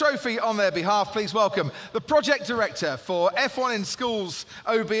present the trophy on their behalf, please welcome the Project Director for F1 in Schools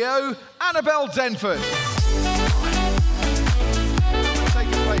OBO, Annabelle Denford. Take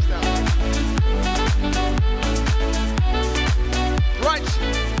your place down. Right,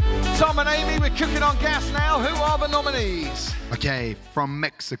 Tom and Amy, we're cooking on gas now. Who are the nominees? Okay, from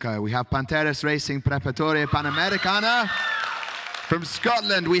Mexico, we have Panteras Racing Preparatoria Panamericana. From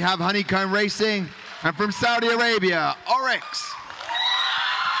Scotland, we have Honeycomb Racing. And from Saudi Arabia, Oryx.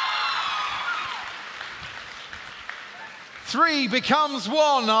 3 becomes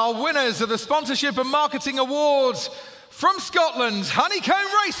 1. Our winners of the Sponsorship and Marketing Awards from Scotland, Honeycomb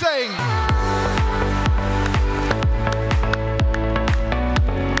Racing.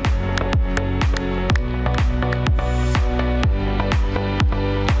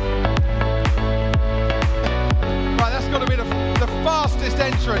 Fastest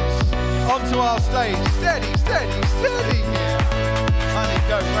entrance onto our stage. Steady, steady, steady here.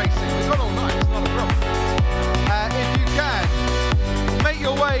 Honeycomb Racing. We've got all night, it's not a problem. If you can, make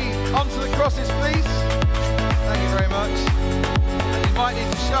your way onto the crosses, please. Thank you very much. And you might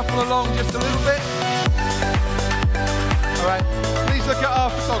need to shuffle along just a little bit. All right, please look at our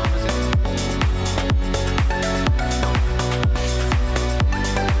photographers here.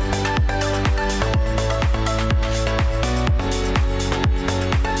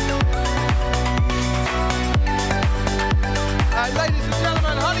 Ladies and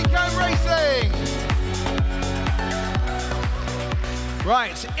gentlemen, Honeycomb Racing.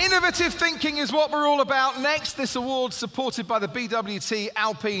 Right, innovative thinking is what we're all about next. This award supported by the BWT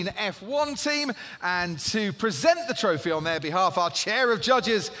Alpine F1 team. And to present the trophy on their behalf, our Chair of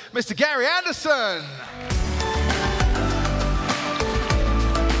Judges, Mr. Gary Anderson.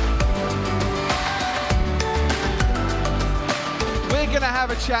 We're going to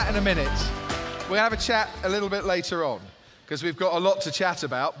have a chat in a minute. We're going to have a chat a little bit later on, because we've got a lot to chat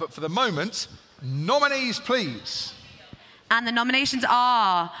about. But for the moment, nominees, please. And the nominations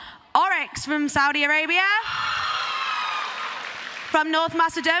are Oryx from Saudi Arabia, from North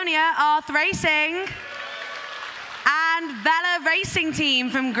Macedonia, Arth Racing, and Vela Racing Team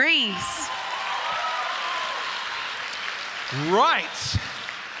from Greece. Right.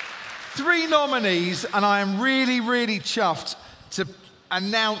 3 nominees, and I am really, really chuffed to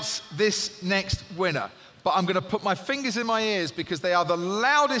announce this next winner. But I'm going to put my fingers in my ears because they are the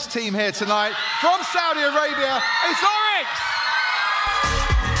loudest team here tonight. From Saudi Arabia, it's Oryx!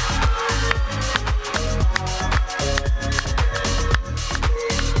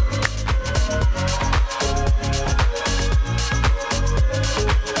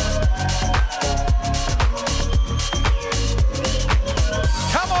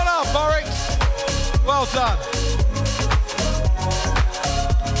 Come on up, Oryx. Well done.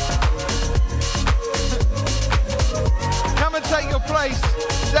 Take your place.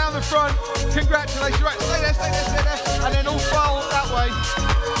 Congratulations. Right, stay there, stay there, stay there. And then all file that way.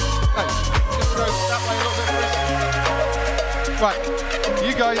 No, just go that way a little bit, please. Right,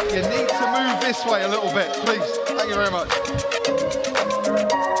 you guys, you need to move this way a little bit, please. Thank you very much.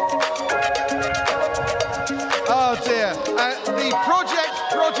 Oh dear. The Project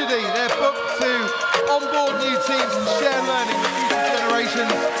Prodigy, they're booked to onboard new teams and share learning with future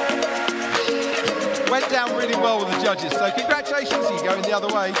generations. Went down really well with the judges, so congratulations. You're going the other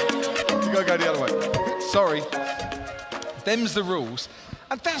way. You gotta go the other way. Sorry. Them's the rules.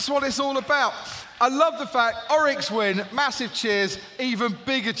 And that's what it's all about. I love the fact Oryx win, massive cheers, even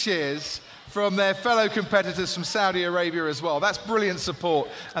bigger cheers from their fellow competitors from Saudi Arabia as well. That's brilliant support,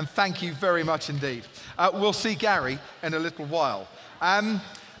 and thank you very much indeed. We'll see Gary in a little while. The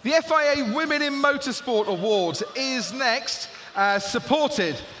FIA Women in Motorsport Awards is next,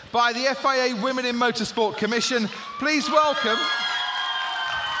 supported by the FIA Women in Motorsport Commission. Please welcome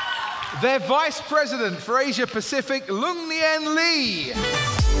their Vice President for Asia Pacific, Lung Nien Lee.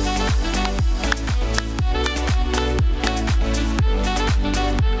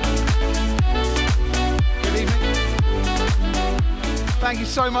 Thank you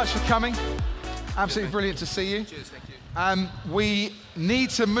so much for coming. Absolutely brilliant to see you. Cheers, thank you. We need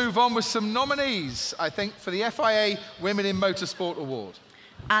to move on with some nominees, I think, for the FIA Women in Motorsport Award.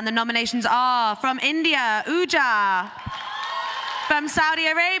 And the nominations are from India, Uja, from Saudi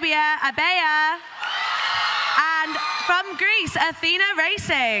Arabia, Abeya, and from Greece, Athena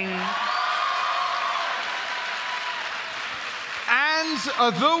Racing. And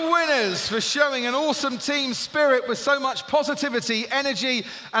the winners for showing an awesome team spirit with so much positivity, energy,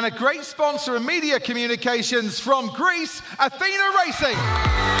 and a great sponsor and media communications from Greece, Athena Racing.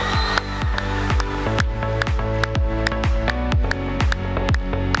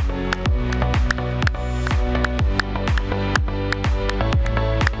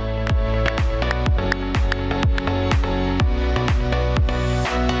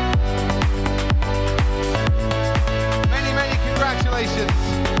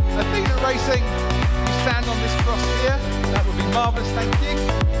 Athena Racing, you stand on this cross here. That would be marvellous, thank you.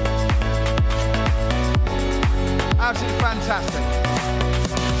 Absolutely fantastic.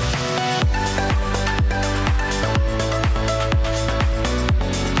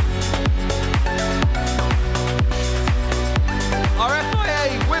 Our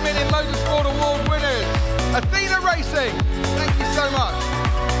FIA Women in Motorsport Award winners, Athena Racing, thank you so much.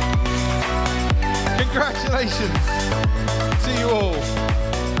 Congratulations to you all.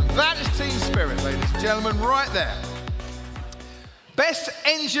 That is team spirit, ladies and gentlemen, right there. Best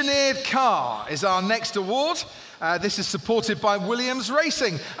Engineered Car is our next award. This is supported by Williams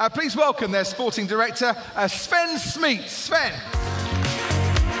Racing. Please welcome their sporting director, Sven Smeet. Sven.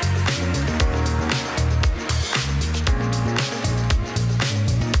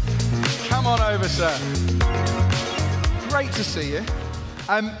 Come on over, sir. Great to see you.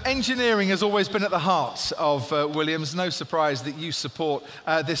 Engineering has always been at the heart of Williams. No surprise that you support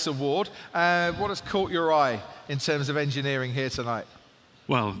this award. What has caught your eye in terms of engineering here tonight?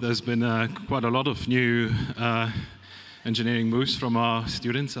 Well, there's been quite a lot of new engineering moves from our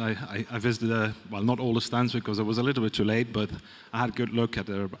students. I visited, well, not all the stands because I was a little bit too late, but I had a good look at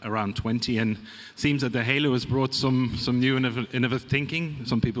around 20, and it seems that the Halo has brought some new innovative thinking.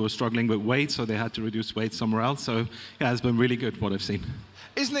 Some people were struggling with weight, so they had to reduce weight somewhere else. So, yeah, it's been really good what I've seen.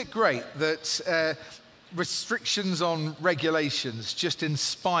 Isn't it great that restrictions on regulations just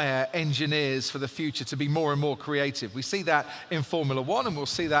inspire engineers for the future to be more and more creative? We see that in Formula One, and we'll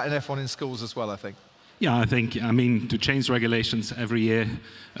see that in F1 in schools as well, I think. Yeah, I mean, to change regulations every year,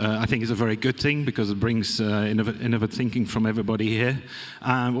 I think is a very good thing because it brings innovative thinking from everybody here.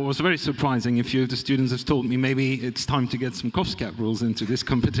 What was very surprising, a few of the students have told me maybe it's time to get some cost cap rules into this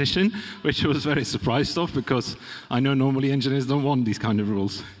competition, which I was very surprised of because I know normally engineers don't want these kind of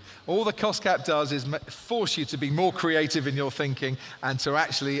rules. All the cost cap does is force you to be more creative in your thinking and to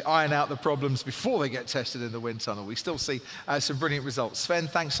actually iron out the problems before they get tested in the wind tunnel. We still see some brilliant results. Sven,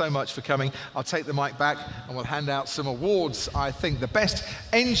 thanks so much for coming. I'll take the mic back and we'll hand out some awards. I think the best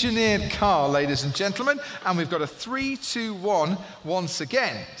engineered car, ladies and gentlemen, and we've got a 3-2-1 once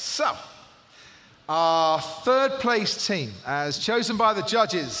again. So, our third place team, as chosen by the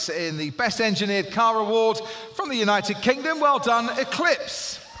judges in the Best Engineered Car Award from the United Kingdom. Well done,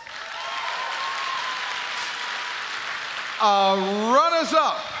 Eclipse. Our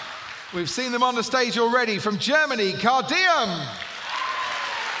runners-up, we've seen them on the stage already, from Germany, Cardium.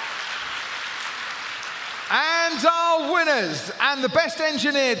 And our winners, and the best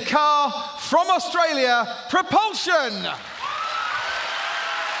engineered car from Australia, Propulsion.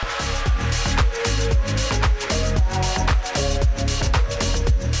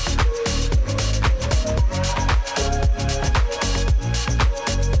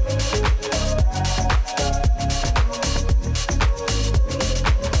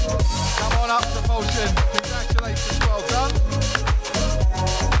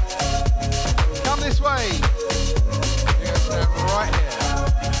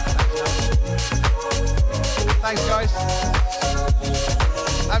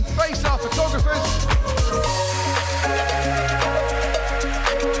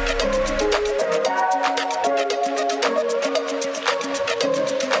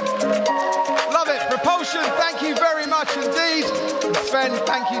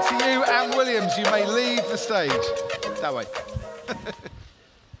 to you, and Williams. You may leave the stage. That way.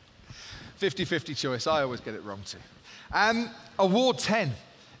 50-50 choice. I always get it wrong too. Award 10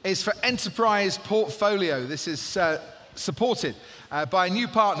 is for Enterprise Portfolio. This is supported by a new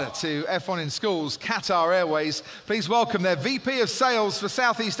partner to F1 in Schools, Qatar Airways. Please welcome their VP of Sales for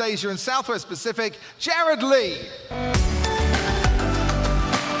Southeast Asia and Southwest Pacific, Jared Lee.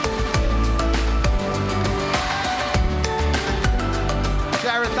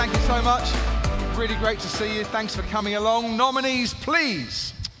 Jared, thank you so much. Really great to see you. Thanks for coming along. Nominees,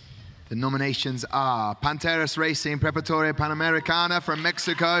 please. The nominations are Panteras Racing Preparatoria Panamericana from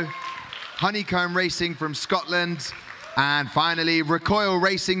Mexico, Honeycomb Racing from Scotland, and finally Recoil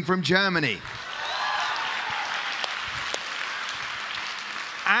Racing from Germany.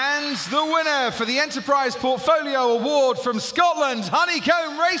 And the winner for the Enterprise Portfolio Award from Scotland,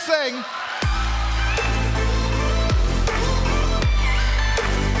 Honeycomb Racing.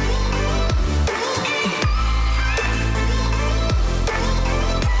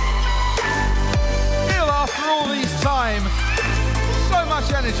 After all these time, so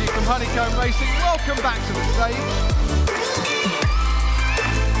much energy from Honeycomb Racing. Welcome back to the stage.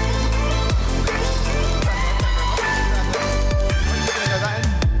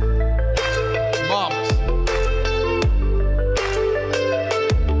 Marvellous.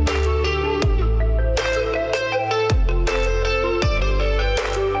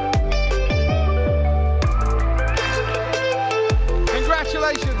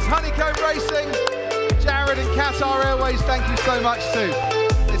 Congratulations, Honeycomb Racing. Jared and Qatar Airways, thank you so much too.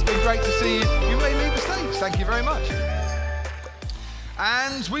 It's been great to see you. You may leave the stage. Thank you very much.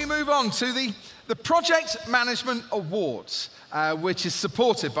 And we move on to the Project Management Awards, which is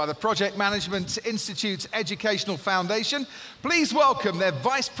supported by the Project Management Institute's Educational Foundation. Please welcome their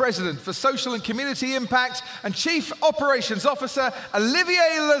Vice President for Social and Community Impact and Chief Operations Officer,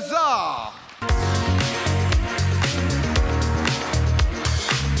 Olivier Lazare.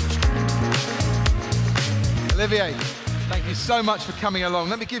 Olivier, thank you so much for coming along.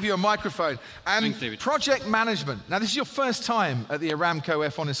 Let me give you a microphone. Thanks, David. Project management. Now, this is your first time at the Aramco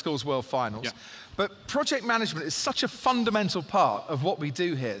F1 in Schools World Finals. Yeah. But project management is such a fundamental part of what we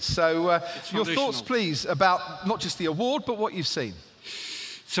do here. So your thoughts, please, about not just the award, but what you've seen.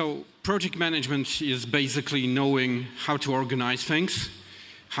 So project management is basically knowing how to organize things,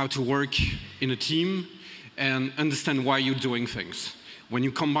 how to work in a team, and understand why you're doing things. When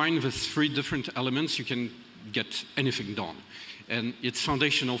you combine these three different elements, you can get anything done. And it's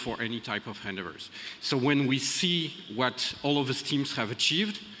foundational for any type of endeavors. So when we see what all of these teams have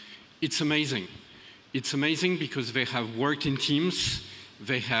achieved, it's amazing. It's amazing because they have worked in teams,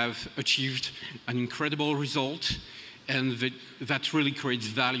 they have achieved an incredible result, and that really creates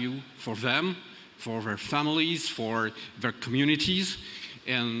value for them, for their families, for their communities,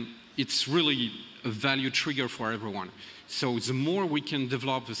 and it's really a value trigger for everyone. So the more we can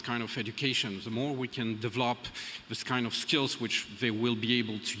develop this kind of education, the more we can develop this kind of skills which they will be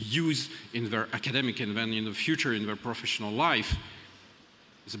able to use in their academic and then in the future in their professional life,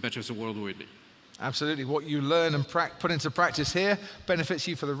 the better the world will be. Absolutely. What you learn and put into practice here benefits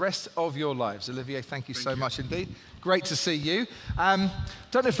you for the rest of your lives. Olivier, thank you so much indeed. Great to see you.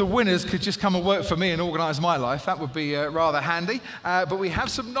 Don't know if the winners could just come and work for me and organise my life. That would be rather handy. But we have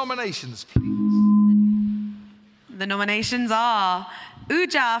some nominations, please. The nominations are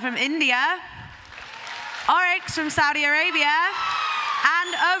Uja from India, Oryx from Saudi Arabia,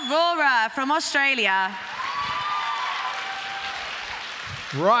 and Aurora from Australia.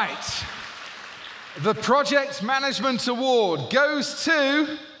 Right. The Project Management Award goes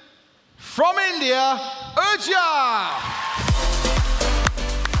to, from India, Uja.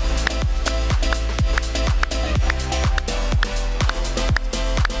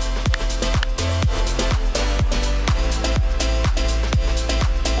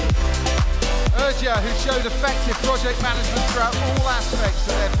 Who showed effective project management throughout all aspects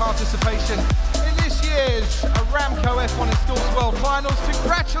of their participation in this year's Aramco F1 in Schools World Finals.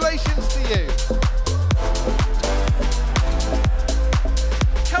 Congratulations to you.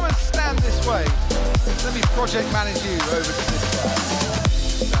 Come and stand this way. Let me project manage you over to this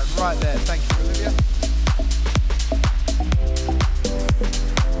side. That's right there. Thank you, Olivia.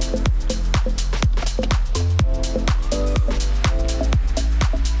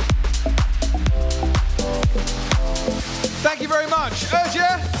 Thank you very much,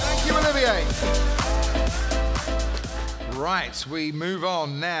 Urja. Thank you, Olivier. Right, we move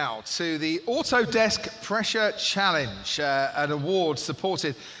on now to the Autodesk Pressure Challenge, an award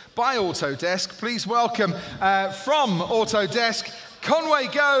supported by Autodesk. Please welcome from Autodesk, Conway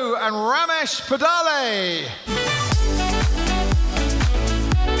Go and Ramesh Padale.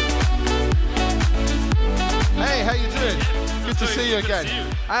 you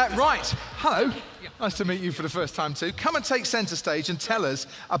again. Right, hello. Nice to meet you for the first time too. Come and take centre stage and tell us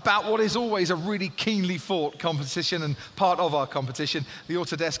about what is always a really keenly fought competition and part of our competition, the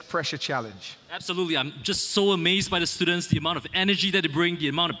Autodesk Pressure Challenge. Absolutely. I'm just so amazed by the students, the amount of energy that they bring, the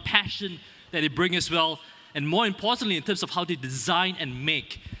amount of passion that they bring as well, and more importantly, in terms of how they design and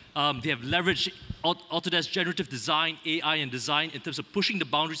make. They have leveraged Autodesk generative design, AI and design in terms of pushing the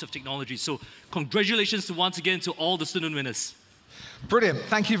boundaries of technology. So congratulations once again to all the student winners. Brilliant.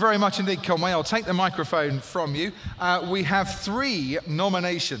 Thank you very much indeed, Conway. I'll take the microphone from you. We have 3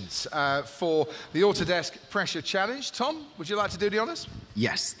 nominations for the Autodesk Pressure Challenge. Tom, would you like to do the honours?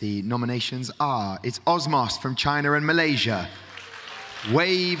 Yes, the nominations are, it's Osmos from China and Malaysia,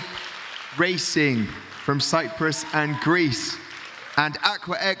 Wave Racing from Cyprus and Greece, and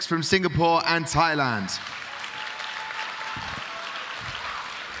Aqua X from Singapore and Thailand.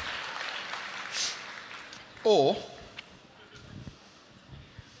 Or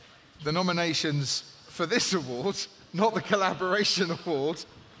the nominations for this award, not the collaboration award,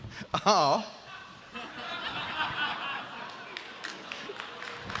 are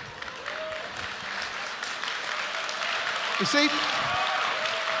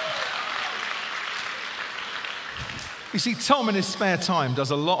You see, Tom in his spare time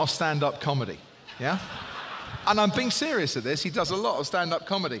does a lot of stand-up comedy, yeah? And I'm being serious at this, he does a lot of stand-up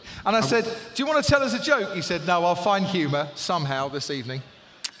comedy. And I said, do you want to tell us a joke? He said, no, I'll find humour somehow this evening.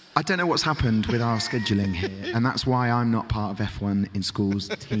 I don't know what's happened with our scheduling here, and that's why I'm not part of F1 in School's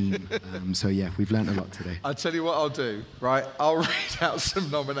team. So yeah, we've learnt a lot today. I'll tell you what I'll do, right? I'll read out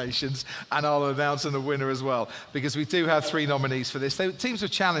some nominations and I'll announce the winner as well, because we do have 3 nominees for this. The teams were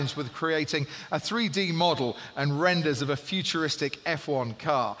challenged with creating a 3D model and renders of a futuristic F1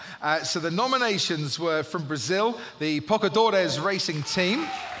 car. So the nominations were from Brazil, the Pocadores Racing Team,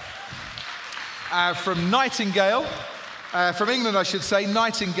 from Nightingale, from England, I should say,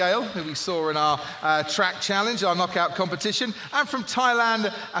 Nightingale, who we saw in our track challenge, our knockout competition, and from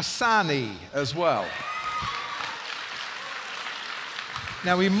Thailand, Asani as well.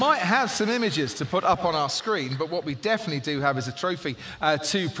 Now, we might have some images to put up on our screen, but what we definitely do have is a trophy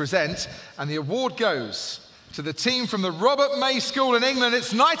to present, and the award goes to the team from the Robert May School in England.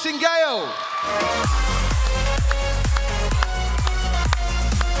 It's Nightingale!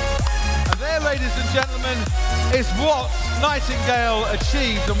 And there, ladies and gentlemen, is what Nightingale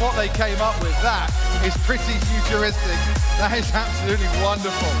achieved and what they came up with. That is pretty futuristic. That is absolutely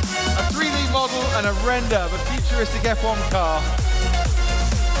wonderful. A 3D model and a render of a futuristic F1 car.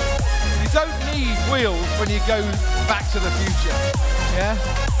 You don't need wheels when you go back to the future, yeah?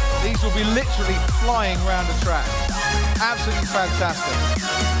 These will be literally flying around the track. Absolutely fantastic.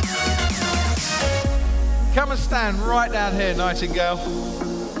 Come and stand right down here, Nightingale.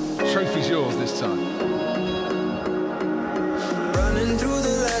 Trophy's yours this time. Running through the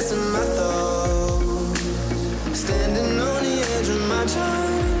last of my thoughts, standing on the edge of my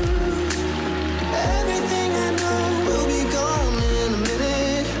time. Everything I know will be gone in a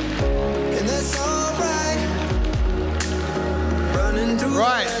minute, and that's alright. Running through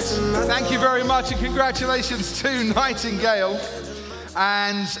Right, thank you very much and congratulations to Nightingale.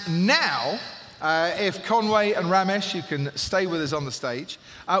 And now, if Conway and Ramesh, you can stay with us on the stage,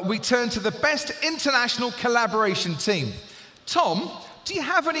 we turn to the Best International Collaboration Team. Tom, do you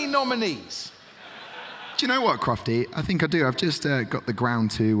have any nominees? Do you know what, Crofty? I think I do. I've just got the ground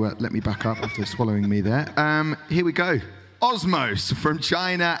to let me back up after swallowing me there. Here we go. Osmos from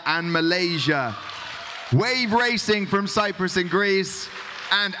China and Malaysia. Wave Racing from Cyprus and Greece.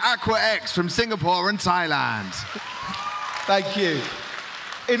 And Aqua X from Singapore and Thailand. Thank you.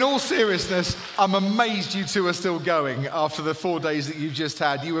 In all seriousness, I'm amazed you two are still going after the 4 days that you've just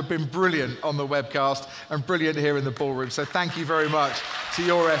had. You have been brilliant on the webcast and brilliant here in the ballroom. So thank you very much to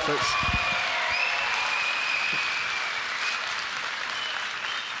your efforts.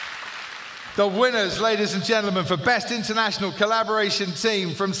 The winners, ladies and gentlemen, for Best International Collaboration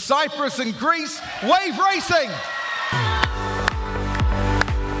Team from Cyprus and Greece, Wave Racing.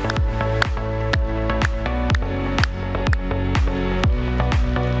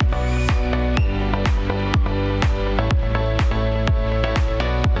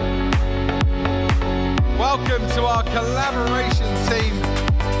 Welcome to our collaboration team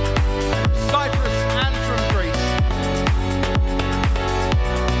from Cyprus and from Greece.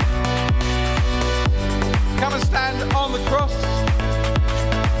 Come and stand on the cross.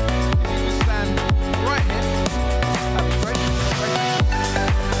 If you can stand right here, that'd be great.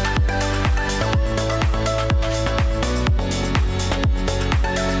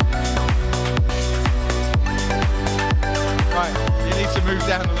 Right, you need to move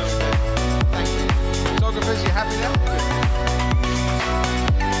down a little bit. Thank you. Photographers, you happy now? Good.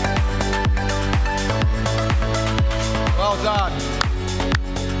 Well done.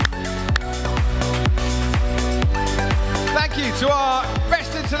 Thank you to our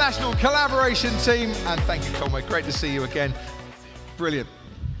best international collaboration team, and thank you, Conway. Great to see you again. Brilliant.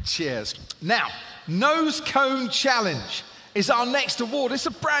 Cheers. Now, Nose Cone Challenge is our next award. It's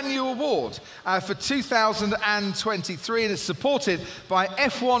a brand new award for 2023, and it's supported by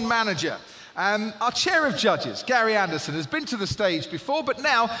F1 Manager. Our chair of judges, Gary Anderson, has been to the stage before, but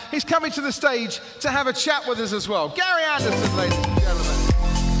now he's coming to the stage to have a chat with us as well. Gary Anderson, ladies and gentlemen.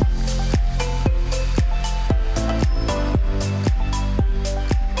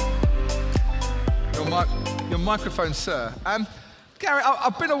 Your microphone, sir. Gary,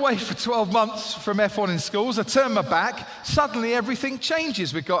 I've been away for 12 months from F1 in schools. I turned my back. Suddenly, everything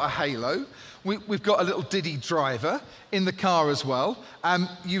changes. We've got a halo. We've got a little Diddy driver in the car as well.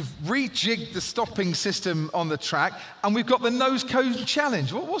 You've rejigged the stopping system on the track. And we've got the Nose Cone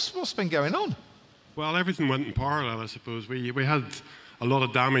Challenge. What's been going on? Well, everything went in parallel, I suppose. We had a lot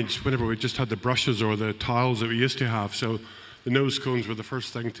of damage whenever we just had the brushes or the tiles that we used to have. So the nose cones were the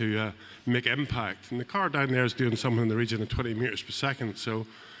first thing to make impact. And the car down there is doing something in the region of 20 metres per second. So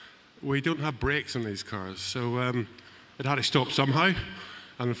we don't have brakes in these cars. So it had to stop somehow.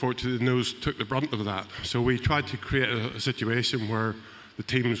 And unfortunately, the nose took the brunt of that. So we tried to create a situation where the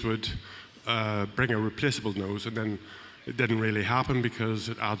teams would bring a replaceable nose, and then it didn't really happen because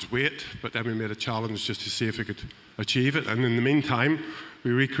it adds weight. But then we made a challenge just to see if we could achieve it. And in the meantime, we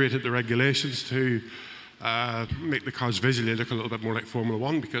recreated the regulations to make the cars visually look a little bit more like Formula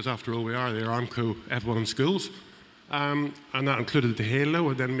One, because after all, we are the Aramco F1 in schools. And that included the halo,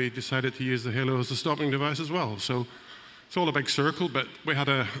 and then we decided to use the halo as a stopping device as well. So it's all a big circle, but we had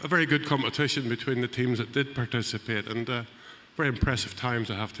a very good competition between the teams that did participate, and very impressive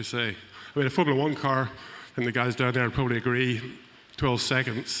times, I have to say. I mean, a Formula One car, and the guys down there would probably agree, 12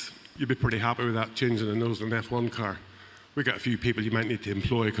 seconds, you'd be pretty happy with that changing the nose in an F1 car. We've got a few people you might need to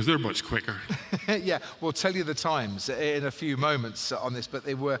employ because they're much quicker. Yeah, we'll tell you the times in a few moments on this, but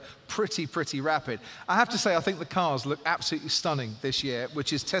they were pretty rapid. I have to say, I think the cars look absolutely stunning this year,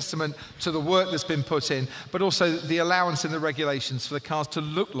 which is testament to the work that's been put in, but also the allowance in the regulations for the cars to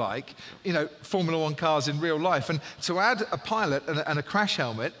look like, you know, Formula One cars in real life. And to add a pilot and a crash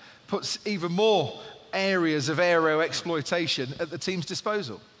helmet puts even more areas of aero exploitation at the team's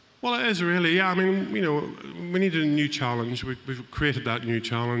disposal. Well, it is really, yeah. I mean, you know, we needed a new challenge. We've created that new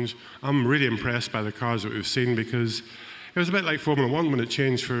challenge. I'm really impressed by the cars that we've seen, because it was a bit like Formula One when it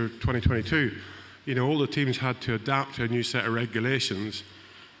changed for 2022. You know, all the teams had to adapt to a new set of regulations.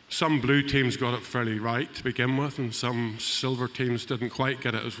 Some blue teams got it fairly right to begin with, and some silver teams didn't quite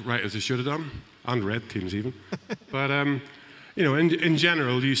get it as right as they should have done, and red teams even. But, you know, in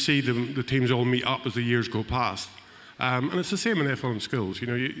general, you see the teams all meet up as the years go past. And it's the same in F1 schools. You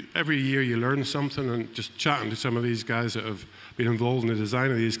know, every year you learn something, and just chatting to some of these guys that have been involved in the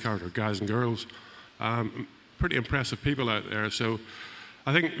design of these cars, or guys and girls, pretty impressive people out there. So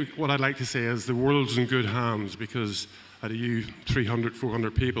I think what I'd like to say is the world's in good hands, because out of you 300,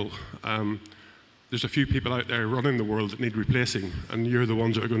 400 people, there's a few people out there running the world that need replacing, and you're the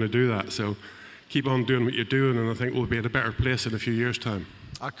ones that are going to do that. So keep on doing what you're doing, and I think we'll be in a better place in a few years' time.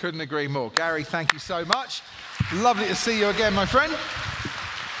 I couldn't agree more. Gary, thank you so much. Lovely to see you again, my friend.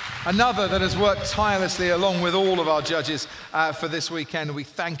 Another that has worked tirelessly along with all of our judges for this weekend. We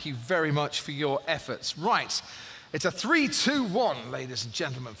thank you very much for your efforts. Right, it's a 3-2-1, ladies and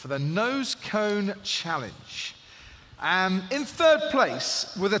gentlemen, for the Nose Cone Challenge. In third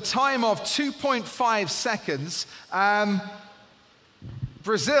place, with a time of 2.5 seconds,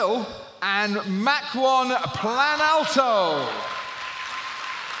 Brazil and Mach1 Planalto.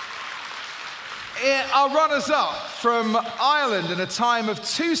 Our runners-up from Ireland in a time of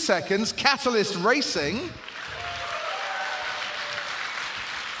 2 seconds, Catalyst Racing.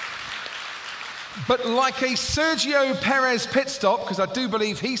 But like a Sergio Perez pit stop, because I do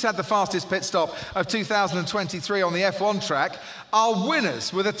believe he's had the fastest pit stop of 2023 on the F1 track, our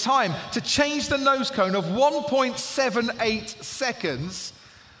winners with a time to change the nose cone of 1.78 seconds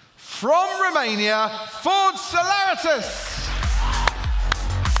from Romania, Ford Solaritus.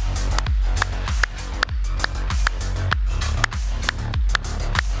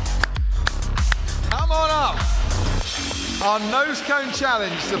 Come on up. Our Nose Cone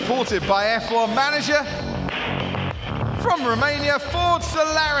Challenge, supported by F1 Manager. From Romania, Ford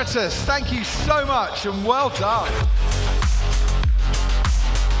Solaritus. Thank you so much and well done.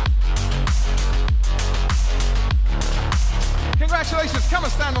 Congratulations. Come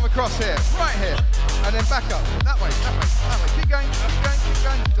and stand on the cross here, right here. And then back up. That way, that way, that way. Keep going, keep going, keep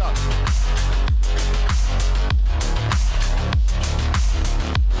going. Done.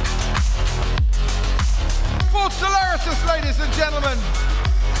 Ford Solaritus,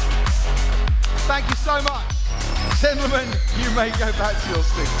 may go back to your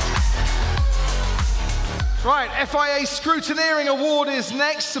seats. Right, FIA Scrutineering Award is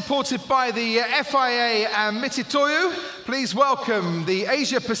next, supported by the FIA and Mitutoyo. Please welcome the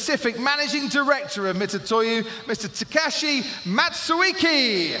Asia Pacific Managing Director of Mitutoyo, Mr. Takashi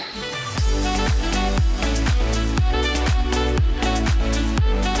Matsuiki.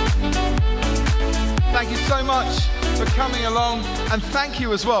 Thank you so much for coming along, and thank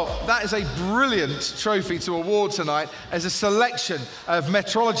you as well. That is a brilliant trophy to award tonight as a selection of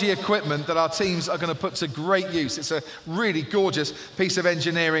metrology equipment that our teams are going to put to great use. It's a really gorgeous piece of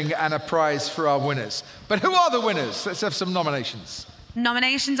engineering and a prize for our winners. But who are the winners? Let's have some nominations.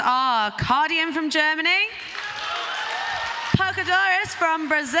 Nominations are Cardian from Germany, Polkadores from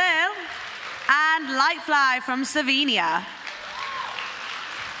Brazil, and Lightfly from Slovenia.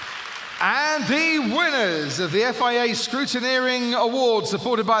 And the winners of the FIA Scrutineering Award,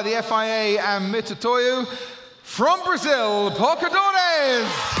 supported by the FIA and Mitutoyo, from Brazil, Polkadores.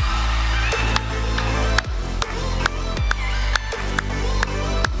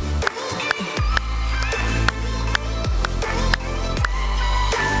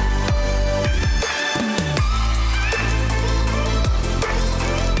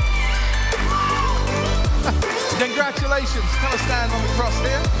 Congratulations. Come and stand on the cross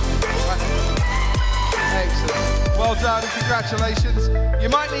here. Excellent. Well done. Congratulations. You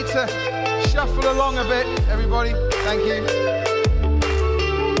might need to shuffle along a bit, everybody. Thank you.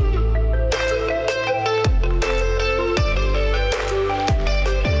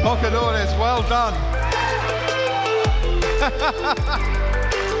 Polkadores, well done.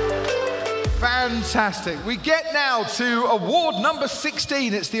 Fantastic. We get now to award number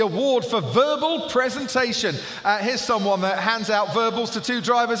 16. It's the award for verbal presentation. Here's someone that hands out verbals to two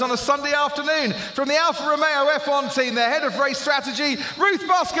drivers on a Sunday afternoon. From the Alfa Romeo F1 team, their head of race strategy, Ruth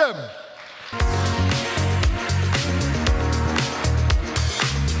Boscombe.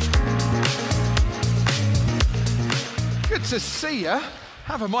 Good to see you.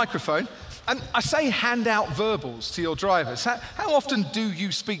 Have a microphone. And I say hand out verbals to your drivers. How often do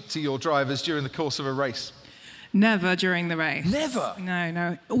you speak to your drivers during the course of a race? Never during the race. Never?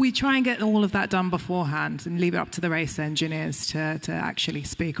 No. We try and get all of that done beforehand and leave it up to the race engineers to actually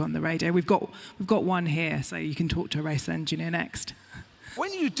speak on the radio. We've got one here, so you can talk to a race engineer next.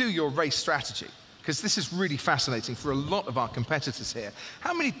 When you do your race strategy, because this is really fascinating for a lot of our competitors here,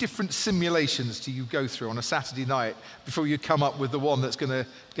 how many different simulations do you go through on a Saturday night before you come up with the one that's going to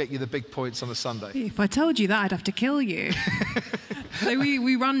get you the big points on a Sunday? If I told you that, I'd have to kill you. So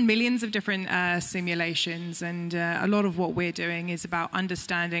we run millions of different simulations, and a lot of what we're doing is about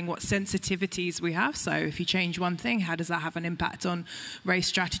understanding what sensitivities we have. So if you change one thing, how does that have an impact on race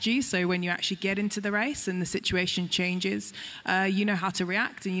strategy? So when you actually get into the race and the situation changes, you know how to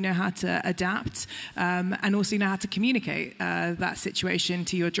react and you know how to adapt, and also you know how to communicate that situation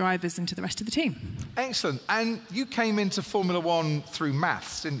to your drivers and to the rest of the team. Excellent. And you came into Formula One through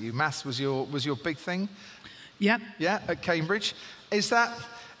maths, didn't you? Maths was your big thing? Yep. Yeah, at Cambridge. Is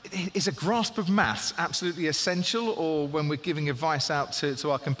a grasp of maths absolutely essential, or when we're giving advice out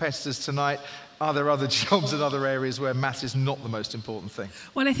to our competitors tonight, are there other jobs and other areas where maths is not the most important thing?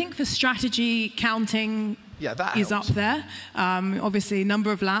 Well, I think for strategy, counting is up there. Obviously,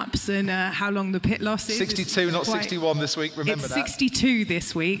 number of laps and how long the pit loss is. 62, not 61 this week, remember that. It's 62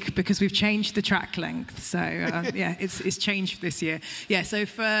 this week because we've changed the track length. So, yeah, it's changed this year. Yeah, so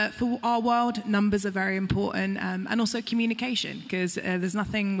for our world, numbers are very important, and also communication, because there's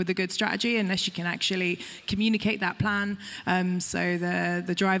nothing with a good strategy unless you can actually communicate that plan, so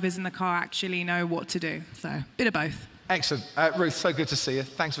the drivers in the car actually know what to do. So, a bit of both. Excellent. Ruth, so good to see you.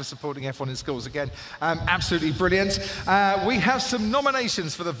 Thanks for supporting F1 in Schools again. Absolutely brilliant. We have some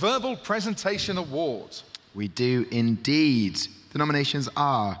nominations for the Verbal Presentation Award. We do indeed. The nominations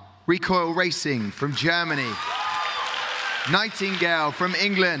are Recoil Racing from Germany, Nightingale from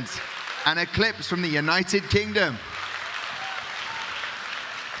England, and Eclipse from the United Kingdom.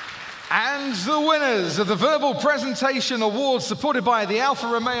 And the winners of the Verbal Presentation Award, supported by the Alfa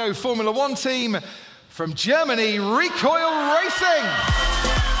Romeo Formula One team, from Germany, Recoil Racing.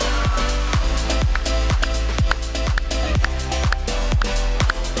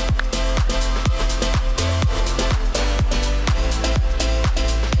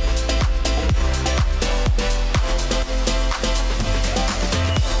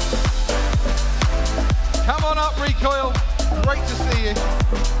 Come on up, Recoil. Great to see you.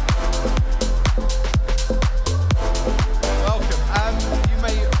 Welcome. You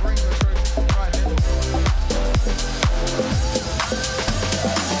may bring the trophy right here.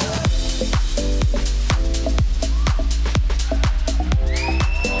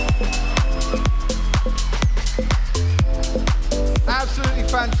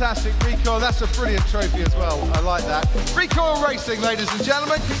 Fantastic, Recoil. That's a brilliant trophy as well. I like that. Recoil Racing, ladies and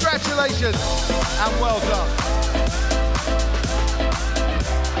gentlemen, congratulations and well done.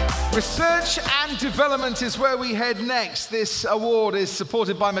 Research and development is where we head next. This award is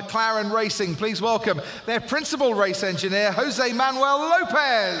supported by McLaren Racing. Please welcome their principal race engineer, Jose Manuel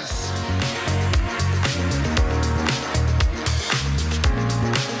Lopez.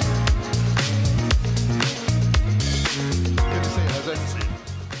 Good to see you, Jose.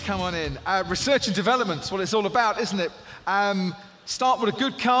 Come on in. Research and development's what it's all about, isn't it? Start with a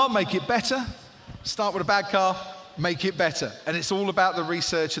good car, make it better. Start with a bad car, make it better. And it's all about the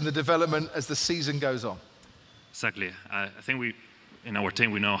research and the development as the season goes on. Exactly. I think in our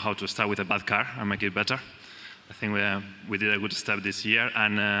team, we know how to start with a bad car and make it better. I think we did a good step this year,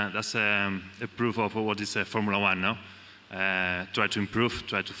 and that's a proof of what is Formula One now. Try to improve,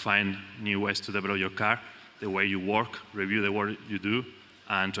 try to find new ways to develop your car, the way you work, review the work you do,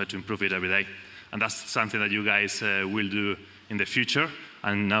 and try to improve it every day. And that's something that you guys will do in the future,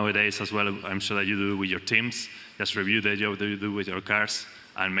 and nowadays as well, I'm sure that you do with your teams. Just review the job that you do with your cars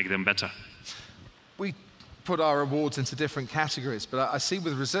and make them better. We put our awards into different categories, but I see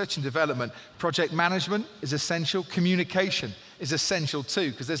with research and development, project management is essential, communication is essential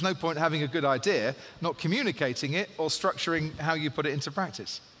too, because there's no point having a good idea, not communicating it or structuring how you put it into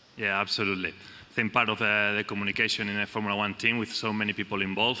practice. Yeah, absolutely. I think part of the communication in a Formula One team with so many people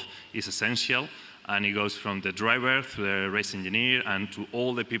involved is essential, and it goes from the driver to the race engineer and to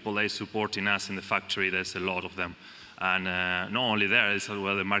all the people that are supporting us in the factory. There's a lot of them. And not only there, it's as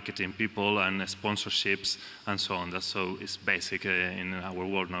well the marketing people and sponsorships and so on. It's basic in our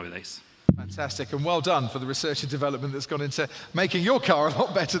world nowadays. Fantastic, and well done for the research and development that's gone into making your car a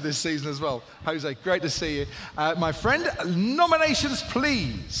lot better this season as well. Jose, great to see you. My friend, nominations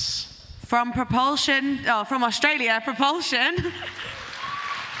please. From Australia, Propulsion.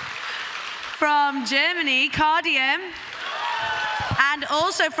 From Germany, Cardium. And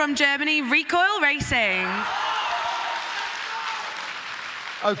also from Germany, Recoil Racing.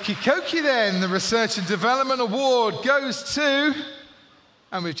 Okie dokie then, the Research and Development Award goes to,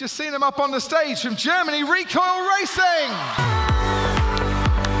 and we've just seen them up on the stage, from Germany, Recoil Racing!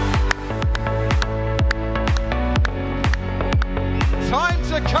 Time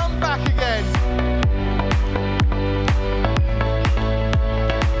to come back again.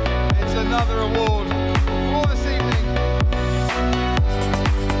 It's another award for this evening.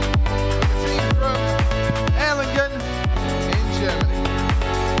 The team from Erlangen in Germany.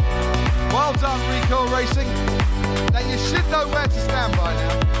 Well done, Recoil Racing. Now you should know where to stand by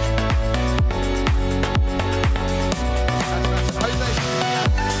now. That's Jose.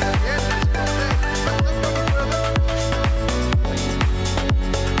 Yes,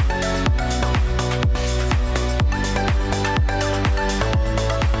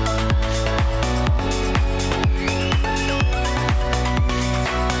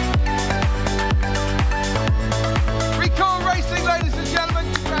 Recoil Racing, ladies and gentlemen,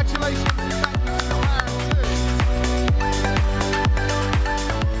 congratulations.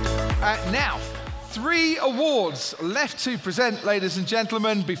 Now, 3 awards left to present, ladies and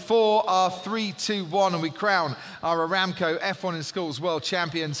gentlemen, before our 3, 2, 1, and we crown our Aramco F1 in Schools World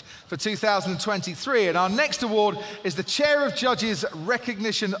Champions for 2023. And our next award is the Chair of Judges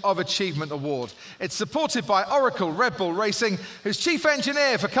Recognition of Achievement Award. It's supported by Oracle Red Bull Racing, whose Chief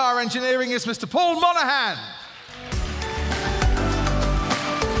Engineer for Car Engineering is Mr. Paul Monaghan.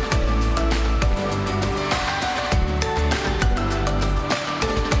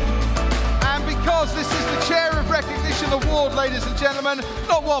 Because this is the Chair of Recognition Award, ladies and gentlemen,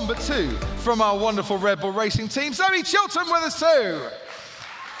 not 1 but 2 from our wonderful Red Bull Racing team. Zoe Chilton with us too.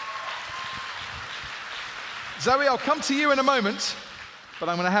 Zoe, I'll come to you in a moment, but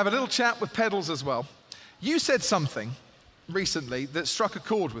I'm going to have a little chat with Pedals as well. You said something recently that struck a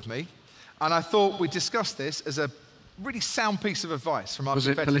chord with me, and I thought we'd discuss this as a really sound piece of advice from our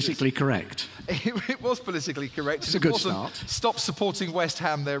competitors. Was it politically correct? It was politically correct. It's a good start. Stop supporting West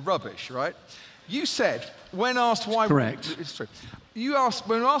Ham, they're rubbish, right? You said, when asked why... Correct. It's true.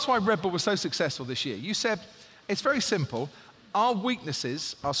 When asked why Red Bull was so successful this year, you said, it's very simple. Our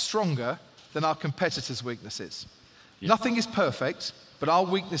weaknesses are stronger than our competitors' weaknesses. Yep. Nothing is perfect, but our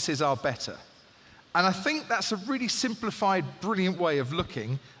weaknesses are better. And I think that's a really simplified, brilliant way of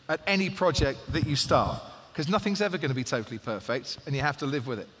looking at any project that you start, because nothing's ever going to be totally perfect, and you have to live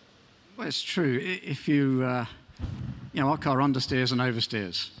with it. Well, it's true. If you, our car understeers and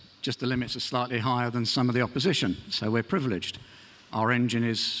oversteers. Just the limits are slightly higher than some of the opposition, so we're privileged. Our engine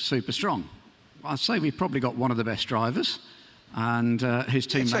is super strong. I'd say we've probably got one of the best drivers, and his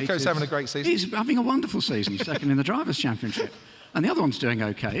teammate... Checo's having a great season. He's having a wonderful season, second in the Drivers' Championship. And the other one's doing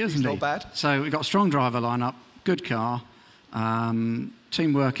okay, isn't he? Not bad. So we've got a strong driver lineup, good car.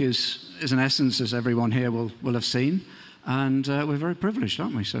 Teamwork is an essence, as everyone here will have seen. And we're very privileged,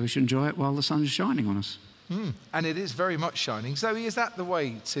 aren't we? So we should enjoy it while the sun's shining on us. And it is very much shining. Zoe, is that the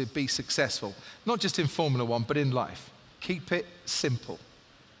way to be successful? Not just in Formula One, but in life. Keep it simple.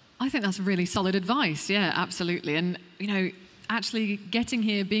 I think that's really solid advice. Yeah, absolutely. And, you know, actually getting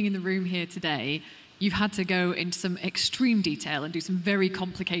here, being in the room here today, you've had to go into some extreme detail and do some very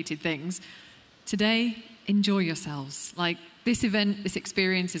complicated things. Today, enjoy yourselves. Like, this event, this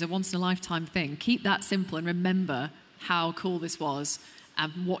experience is a once-in-a-lifetime thing. Keep that simple and remember how cool this was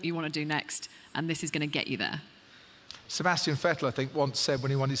and what you want to do next. And this is going to get you there. Sebastian Vettel, I think, once said when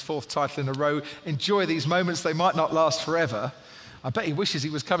he won his 4th title in a row, enjoy these moments, they might not last forever. I bet he wishes he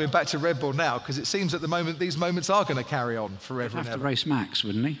was coming back to Red Bull now, because it seems at the moment these moments are going to carry on forever and ever. He'd have to race Max,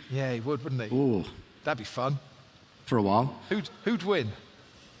 wouldn't he? Yeah, he would, wouldn't he? Ooh. That'd be fun. For a while. Who'd win?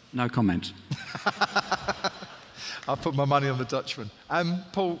 No comment. I'll put my money on the Dutchman.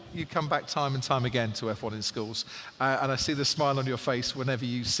 Paul, you come back time and time again to F1 in schools, and I see the smile on your face whenever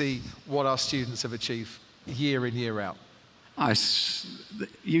you see what our students have achieved year in, year out.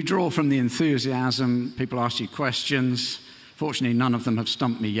 You draw from the enthusiasm, people ask you questions. Fortunately, none of them have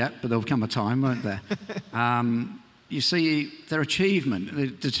stumped me yet, but there'll come a time, won't there? You see their achievement, their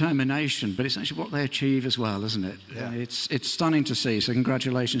determination, but it's actually what they achieve as well, isn't it? Yeah. It's stunning to see, so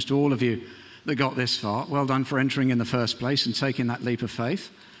congratulations to all of you that got this far. Well done for entering in the first place and taking that leap of faith.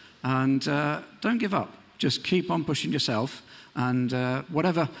 And don't give up. Just keep on pushing yourself. And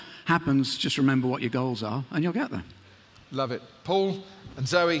whatever happens, just remember what your goals are, and you'll get there. Love it. Paul and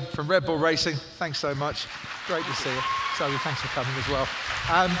Zoe from Red Bull Racing, thanks so much. Great to see you. Zoe, thanks for coming as well.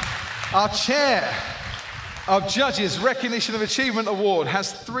 Our chair of Judges Recognition of Achievement Award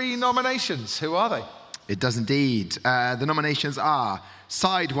has 3 nominations. Who are they? It does indeed. The nominations are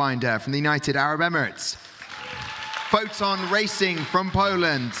Sidewinder from the United Arab Emirates, Photon Racing from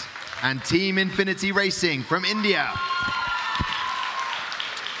Poland, and Team Infinity Racing from India.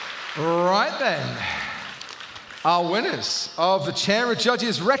 Right then. Our winners of the Chair of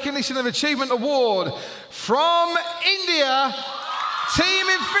Judges Recognition of Achievement Award from India, Team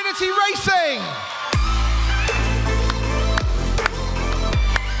Infinity Racing.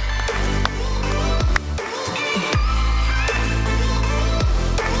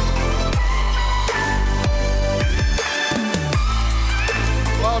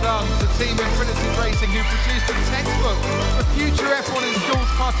 Well done to Team Infinity Racing, who produced a textbook for future F1 in schools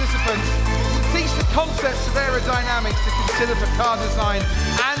participants to teach the concepts of aerodynamics to consider for car design,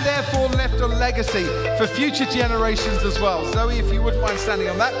 and therefore left a legacy for future generations as well. Zoe, if you wouldn't mind standing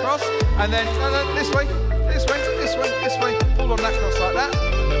on that cross, and then, no, this way, this way, this way, this way, pull on that cross like that,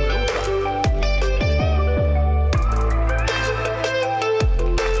 and then we'll all go.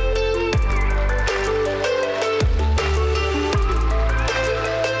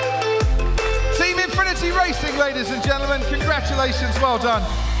 Racing, ladies and gentlemen, congratulations, well done.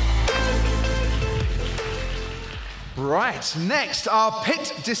 Right, next, our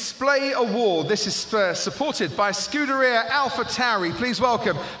Pit Display Award. This is supported by Scuderia Alpha Tauri. Please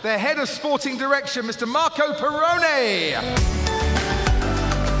welcome their Head of Sporting Direction, Mr. Marco Perrone.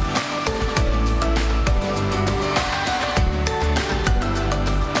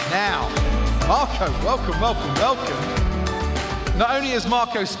 Now, Marco, welcome, welcome, welcome. Not only is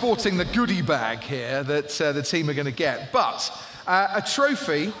Marco sporting the goodie bag here that the team are going to get, but a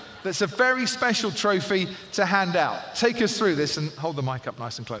trophy that's a very special trophy to hand out. Take us through this and hold the mic up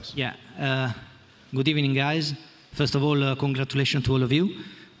nice and close. Yeah. Good evening, guys. First of all, congratulations to all of you.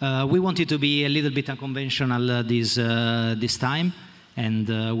 We wanted to be a little bit unconventional this time,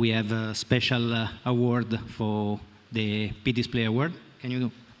 and we have a special award for the Pit Display Award. Can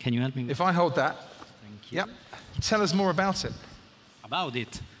you help me? If I hold that. Thank you. Yep. Tell us more about it. About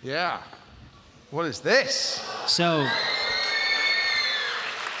it. Yeah. What is this? So,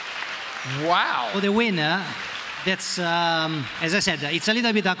 wow. For the winner, that's, as I said, it's a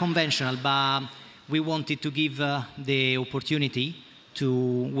little bit unconventional, but we wanted to give the opportunity to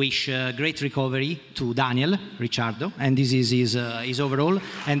wish great recovery to Daniel Ricciardo, and this is his overall,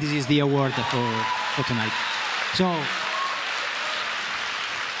 and this is the award for tonight. So,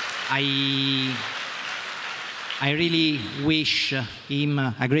 I really wish him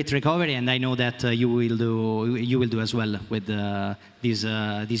a great recovery, and I know that you will do as well with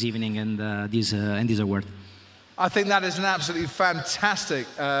this evening and this award. I think that is an absolutely fantastic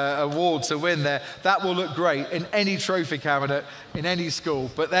award to win there. That will look great in any trophy cabinet in any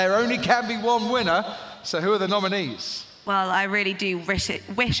school, but there only can be one winner. So who are the nominees? Well, I really do wish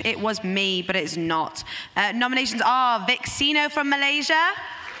it was me, but it's not. Nominations are Vixino from Malaysia,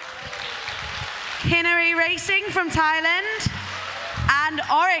 Kinnery Racing from Thailand, and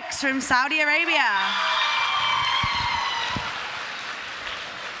Oryx from Saudi Arabia.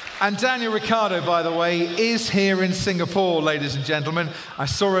 And Daniel Ricciardo, by the way, is here in Singapore, ladies and gentlemen. I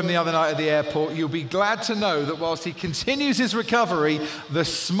saw him the other night at the airport. You'll be glad to know that whilst he continues his recovery, the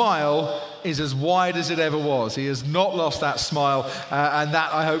smile is as wide as it ever was. He has not lost that smile, and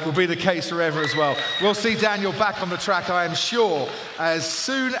that, I hope, will be the case forever as well. We'll see Daniel back on the track, I am sure, as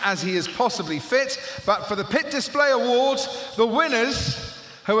soon as he is possibly fit. But for the Pit Display Awards, the winners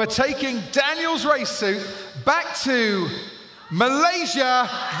who are taking Daniel's race suit back to Malaysia,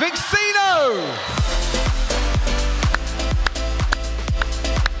 Vixino!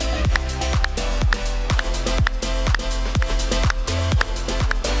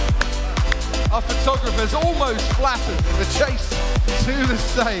 Our photographer's almost flattened the chase to the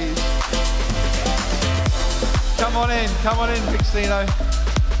stage. Come on in, Vixino.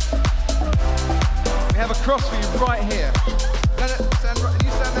 We have a cross for you right here. You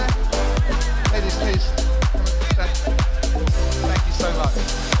stand there. Ladies, please. Stand. Thank you so much.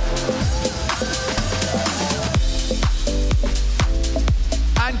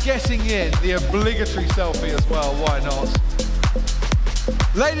 And getting in the obligatory selfie as well, why not?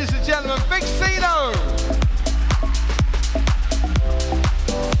 Ladies and gentlemen, Vixino!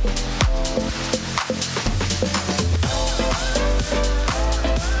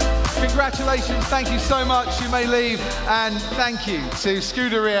 Congratulations, thank you so much. You may leave, and thank you to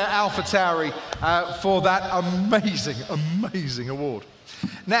Scuderia AlphaTauri for that amazing award.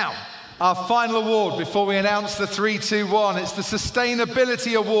 Now, our final award before we announce the 3, 2, 1. It's the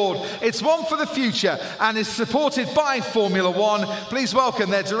Sustainability Award. It's one for the future and is supported by Formula One. Please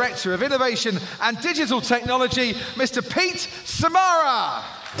welcome their Director of Innovation and Digital Technology, Mr. Pete Samara.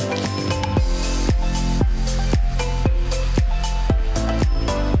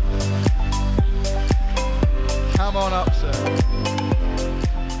 Come on up, sir.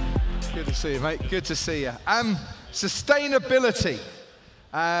 Good to see you, mate. Good to see you. Sustainability.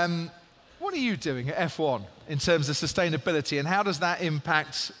 What are you doing at F1 in terms of sustainability, and how does that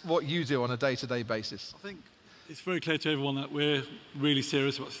impact what you do on a day-to-day basis? I think it's very clear to everyone that we're really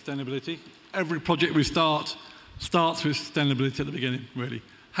serious about sustainability. Every project we starts with sustainability at the beginning, really.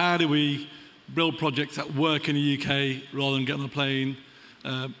 How do we build projects that work in the UK rather than get on a plane?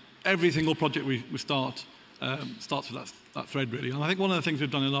 Every single project we start starts with that thread, really. And I think one of the things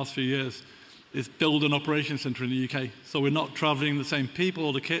we've done in the last few years is build an operations centre in the UK. So we're not travelling the same people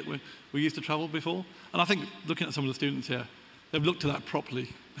or the kit we used to travel before. And I think looking at some of the students here, they've looked at that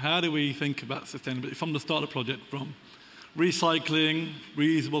properly. How do we think about sustainability from the start of the project, from recycling,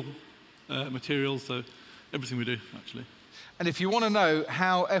 reusable materials, so everything we do, actually. And if you want to know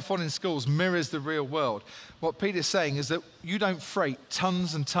how F1 in schools mirrors the real world, what Peter's saying is that you don't freight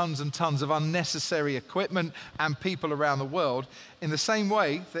tons and tons and tons of unnecessary equipment and people around the world in the same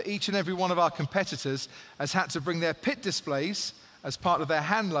way that each and every one of our competitors has had to bring their pit displays as part of their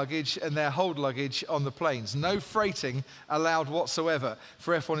hand luggage and their hold luggage on the planes. No freighting allowed whatsoever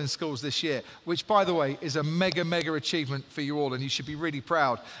for F1 in schools this year, which, by the way, is a mega achievement for you all, and you should be really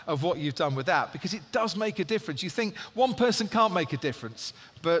proud of what you've done with that, because it does make a difference. You think one person can't make a difference,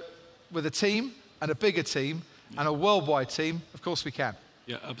 but with a team and a bigger team and a worldwide team, of course we can.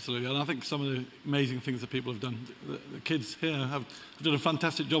 Yeah, absolutely. And I think some of the amazing things that people have done, the kids here have done a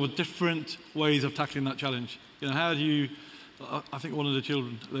fantastic job of different ways of tackling that challenge. You know, how do you... I think one of the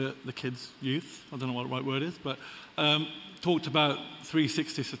children, the kids, youth, I don't know what the right word is, but talked about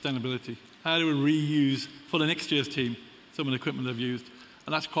 360 sustainability. How do we reuse for the next year's team some of the equipment they've used?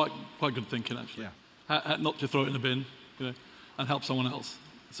 And that's quite good thinking, actually. Yeah. Not to throw it in the bin, you know, and help someone else.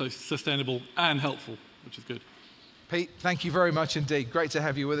 So sustainable and helpful, which is good. Pete, thank you very much indeed. Great to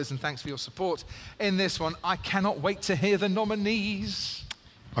have you with us, and thanks for your support in this one. I cannot wait to hear the nominees.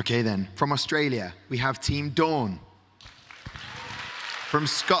 Okay then, from Australia, we have Team Dawn. From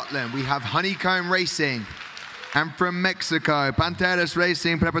Scotland, we have Honeycomb Racing. And from Mexico, Panteras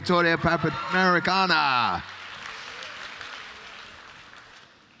Racing, Preparatoria Panamericana.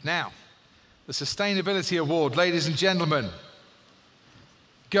 Now, the Sustainability Award, ladies and gentlemen,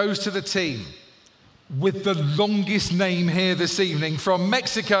 goes to the team with the longest name here this evening. From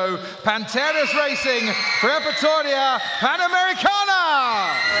Mexico, Panteras Racing, Preparatoria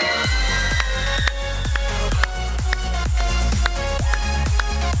Panamericana.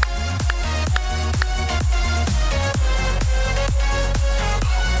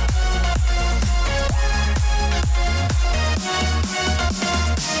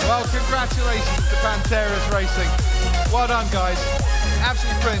 Well, congratulations to Panteras Racing. Well done, guys.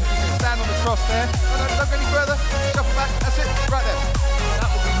 Absolutely brilliant. You can stand on the cross there. No, don't go any further. Shuffle back. That's it. Right there. That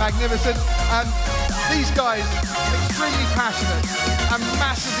would be magnificent. These guys, extremely passionate and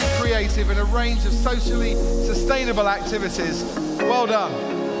massively creative in a range of socially sustainable activities. Well done.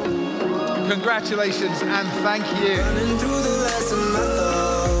 Congratulations and thank you. Running through the last of my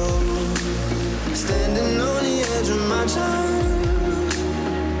thoughts, standing on the edge of my time.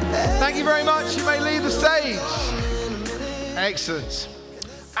 Thank you very much. You may leave the stage. Excellent.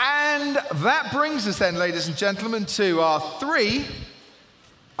 And that brings us then, ladies and gentlemen, to our 3,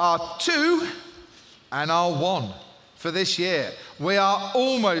 our 2, and our 1 for this year. We are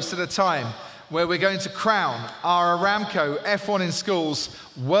almost at a time where we're going to crown our Aramco F1 in Schools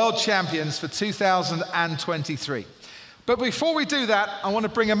World Champions for 2023. But before we do that, I want to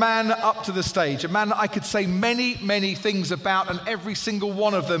bring a man up to the stage, a man that I could say many, many things about, and every single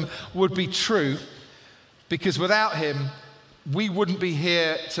one of them would be true, because without him, we wouldn't be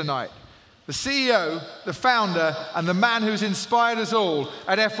here tonight. The CEO, the founder, and the man who's inspired us all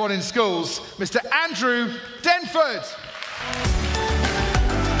at F1 in Schools, Mr. Andrew Denford.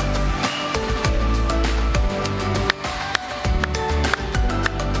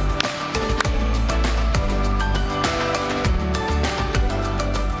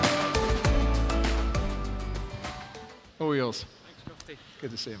 All yours. Thanks, Crofty.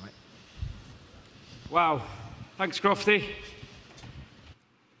 Good to see you, mate. Wow. Thanks, Crofty.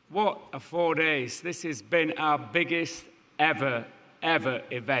 What a 4 days. This has been our biggest ever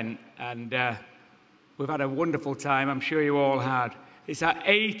event. And we've had a wonderful time. I'm sure you all had. It's our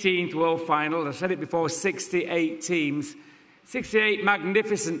 18th World Final. I've said it before, 68 teams. 68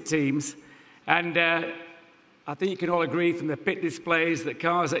 magnificent teams. And I think you can all agree from the pit displays, the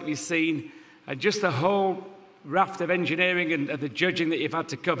cars that you've seen, and just the whole raft of engineering and the judging that you've had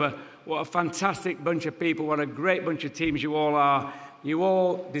to cover. What a fantastic bunch of people, what a great bunch of teams you all are. You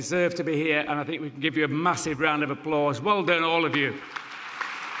all deserve to be here, and I think we can give you a massive round of applause. Well done, all of you.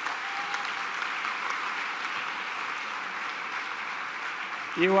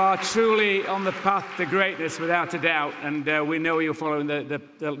 You are truly on the path to greatness, without a doubt, and we know you're following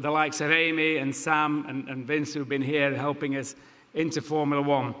the likes of Amy and Sam and Vince, who've been here helping us into Formula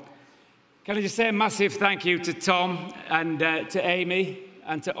One. Can I just say a massive thank you to Tom and to Amy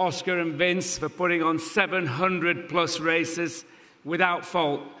and to Oscar and Vince for putting on 700+ races without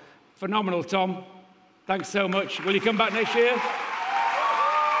fault. Phenomenal, Tom. Thanks so much. Will you come back next year?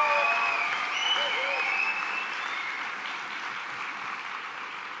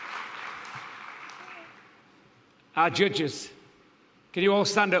 Our judges, can you all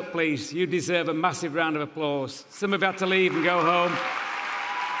stand up, please? You deserve a massive round of applause. Some have had to leave and go home.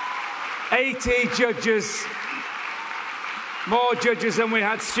 80 judges, more judges than we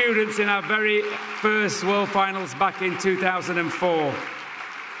had students in our very first World Finals back in 2004.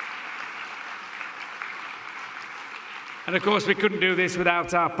 And of course, we couldn't do this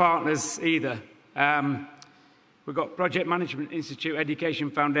without our partners either. We've got Project Management Institute Education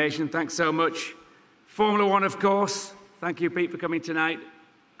Foundation, thanks so much. Formula One, of course. Thank you, Pete, for coming tonight.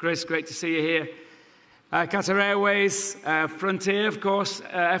 Chris, great to see you here. Qatar Airways, Frontier, of course,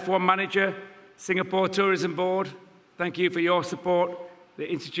 F1 Manager, Singapore Tourism Board. Thank you for your support. The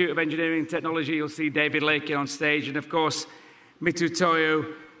Institute of Engineering and Technology, you'll see David Lake on stage, and of course,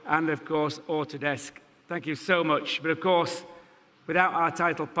 Mitutoyo, and of course, Autodesk. Thank you so much. But of course, without our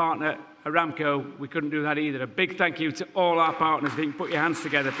title partner, Aramco, we couldn't do that either. A big thank you to all our partners. If you can put your hands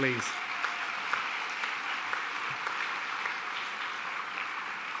together, please.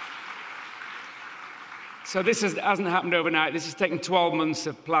 So this hasn't happened overnight. This has taken 12 months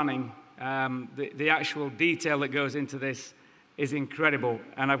of planning. The actual detail that goes into this is incredible.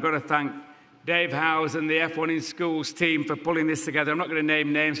 And I've got to thank Dave Howes and the F1 in Schools team for pulling this together. I'm not going to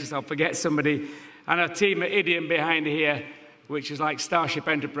name names because I'll forget somebody. And our team at Idiom behind here, which is like Starship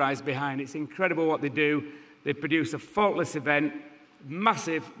Enterprise behind. It's incredible what they do. They produce a faultless event.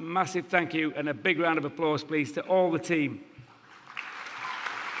 Massive, massive thank you and a big round of applause, please, to all the team.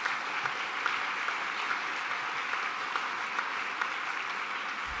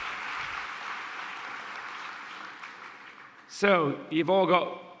 So, you've all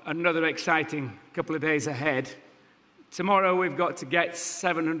got another exciting couple of days ahead. Tomorrow we've got to get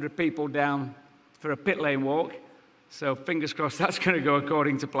 700 people down for a pit lane walk. So, fingers crossed that's going to go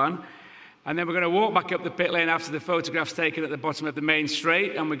according to plan. And then we're going to walk back up the pit lane after the photographs taken at the bottom of the main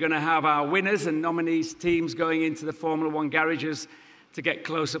straight. And we're going to have our winners and nominees teams going into the Formula One garages to get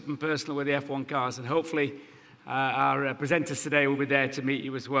close up and personal with the F1 cars. And hopefully our presenters today will be there to meet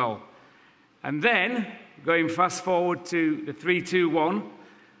you as well. And then, going fast forward to the 3-2-1,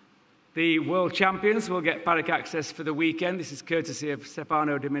 The world champions will get paddock access for the weekend. This is courtesy of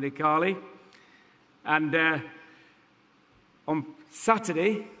Stefano Domenicali. And on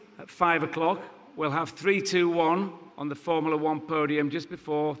Saturday at 5 o'clock, we'll have 3-2-1 on the Formula One podium just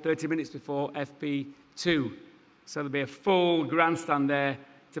before, 30 minutes before FP2. So there'll be a full grandstand there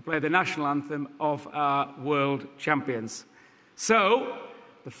to play the national anthem of our world champions. So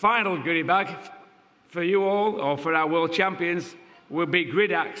the final goodie bag for you all, or for our world champions, will be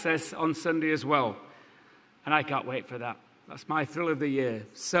grid access on Sunday as well. And I can't wait for that. That's my thrill of the year.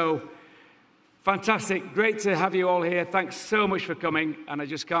 So, fantastic. Great to have you all here. Thanks so much for coming. And I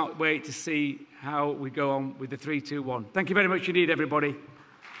just can't wait to see how we go on with the 3-2-1. Thank you very much indeed, everybody.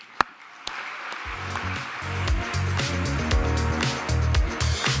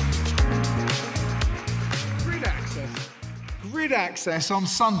 Grid access. Grid access on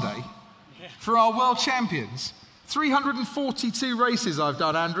Sunday for our world champions. 342 races I've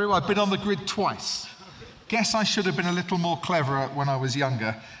done, Andrew. I've been on the grid twice. Guess I should have been a little more clever when I was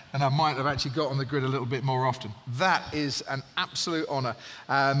younger, and I might have actually got on the grid a little bit more often. That is an absolute honour,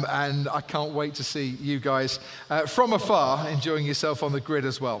 and I can't wait to see you guys from afar enjoying yourself on the grid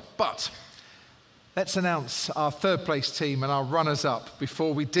as well. But let's announce our third place team and our runners-up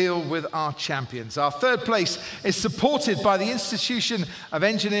before we deal with our champions. Our third place is supported by the Institution of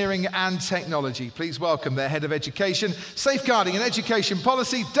Engineering and Technology. Please welcome their Head of Education, Safeguarding and Education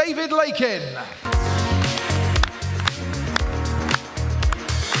Policy, David Lakin.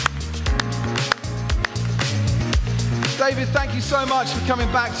 David, thank you so much for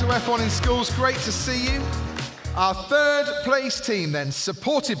coming back to F1 in Schools. Great to see you. Our third place team then,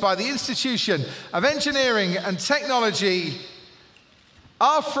 supported by the Institution of Engineering and Technology,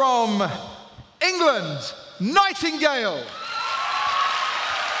 are from England, Nightingale.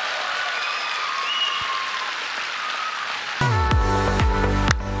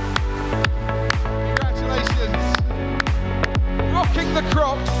 Congratulations. Rocking the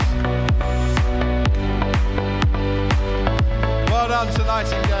Crocs. Well done to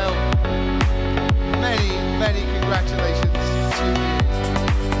Nightingale. Many congratulations to you.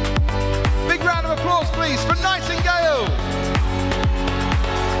 Big round of applause, please, for Nightingale.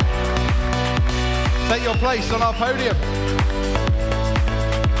 Take your place on our podium.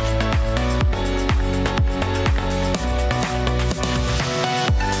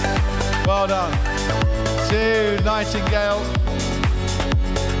 Well done to Nightingale.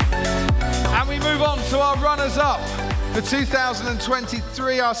 And we move on to our runners-up. For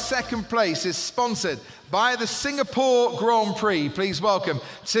 2023, our second place is sponsored by the Singapore Grand Prix. Please welcome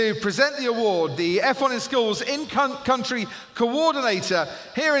to present the award, the F1 in Schools in-country coordinator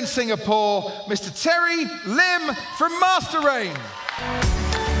here in Singapore, Mr. Terry Lim from Master Rain.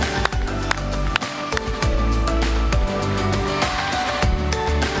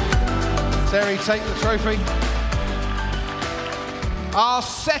 Terry, take the trophy. Our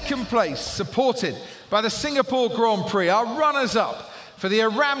second place, supported by the Singapore Grand Prix, our runners-up for the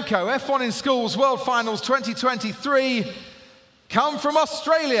Aramco F1 in Schools World Finals 2023 come from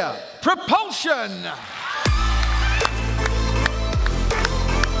Australia, Propulsion.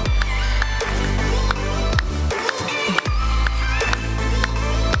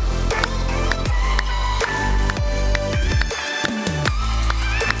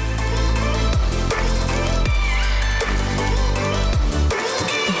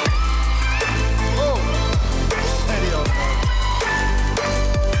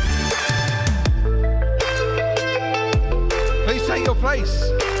 Place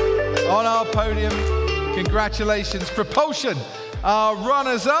on our podium. Congratulations, Propulsion, our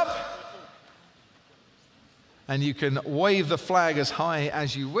runners-up. And you can wave the flag as high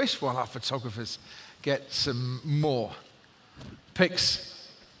as you wish while our photographers get some more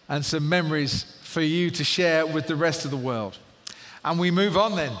pics and some memories for you to share with the rest of the world. And we move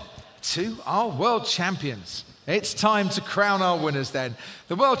on then to our world champions. It's time to crown our winners then.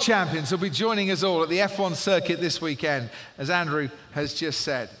 The world champions will be joining us all at the F1 circuit this weekend, as Andrew has just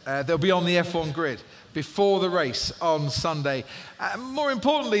said. They'll be on the F1 grid before the race on Sunday. More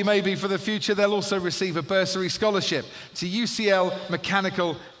importantly, maybe for the future, they'll also receive a bursary scholarship to UCL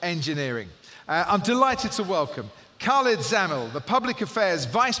Mechanical Engineering. I'm delighted to welcome Khalid Zamil, the Public Affairs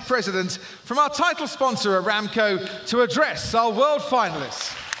Vice President from our title sponsor, Aramco, to address our world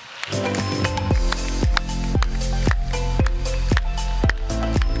finalists.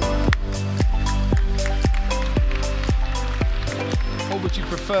 Would you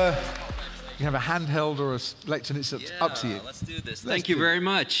prefer you have a handheld or a lectern? It's up to you. Let's do this. Thank you very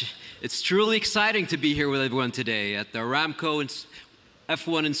much. It's truly exciting to be here with everyone today at the Aramco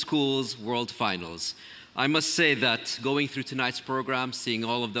F1 in Schools World Finals. I must say that going through tonight's program, seeing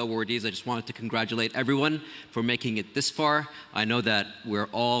all of the awardees, I just wanted to congratulate everyone for making it this far. I know that we're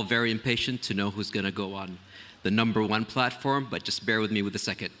all very impatient to know who's going to go on the #1 platform, but just bear with me with a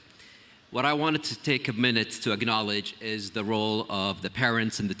second. What I wanted to take a minute to acknowledge is the role of the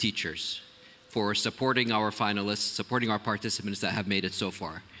parents and the teachers for supporting our finalists, supporting our participants that have made it so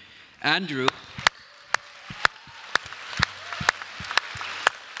far. Andrew.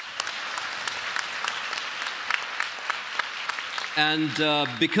 And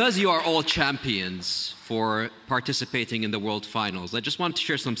because you are all champions for participating in the World Finals, I just want to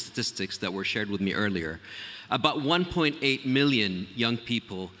share some statistics that were shared with me earlier. About 1.8 million young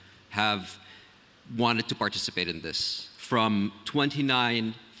people have wanted to participate in this from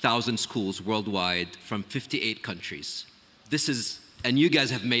 29,000 schools worldwide from 58 countries. This is, and you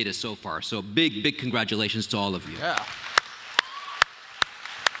guys have made it so far, so big, big congratulations to all of you. Yeah.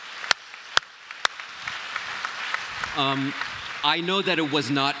 I know that it was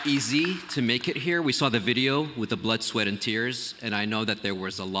not easy to make it here. We saw the video with the blood, sweat, and tears, and I know that there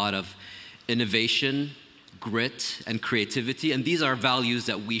was a lot of innovation, grit, and creativity, and these are values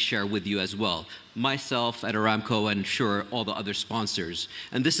that we share with you as well. Myself at Aramco and sure all the other sponsors.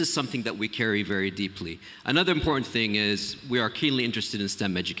 And this is something that we carry very deeply. Another important thing is we are keenly interested in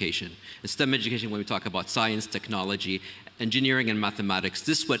STEM education. In STEM education, when we talk about science, technology, engineering, and mathematics,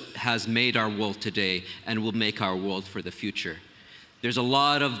 this is what has made our world today and will make our world for the future. There's a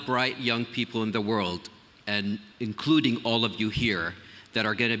lot of bright young people in the world, and including all of you here, that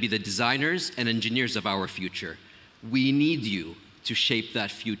are going to be the designers and engineers of our future. We need you to shape that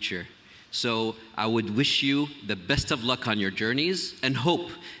future. So I would wish you the best of luck on your journeys and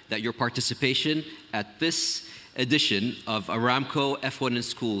hope that your participation at this edition of Aramco F1 in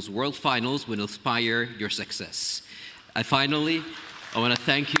Schools World Finals will inspire your success. Finally, I want to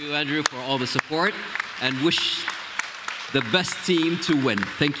thank you, Andrew, for all the support and wish the best team to win.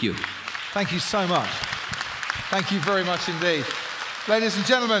 Thank you. Thank you so much. Thank you very much indeed. Ladies and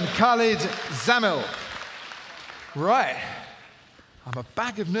gentlemen, Khalid Zamil. Right. I'm a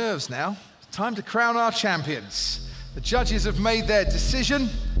bag of nerves now. It's time to crown our champions. The judges have made their decision,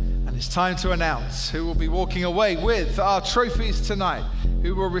 and it's time to announce who will be walking away with our trophies tonight,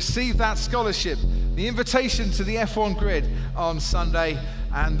 who will receive that scholarship, the invitation to the F1 grid on Sunday,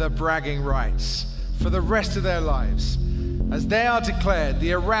 and the bragging rights for the rest of their lives, as they are declared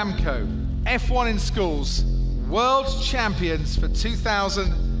the Aramco F1 in Schools World Champions for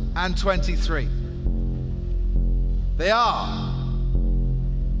 2023. They are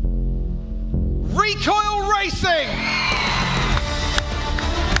Recoil Racing!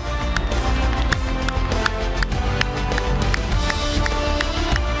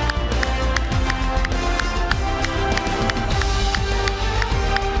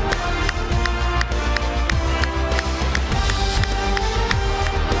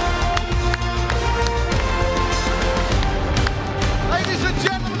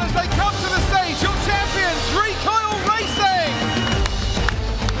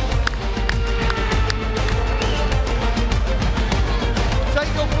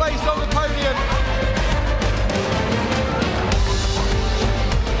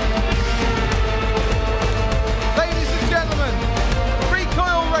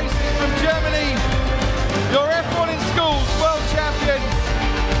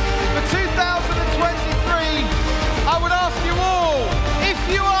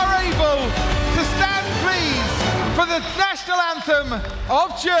 The national anthem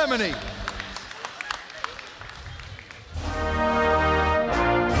of Germany.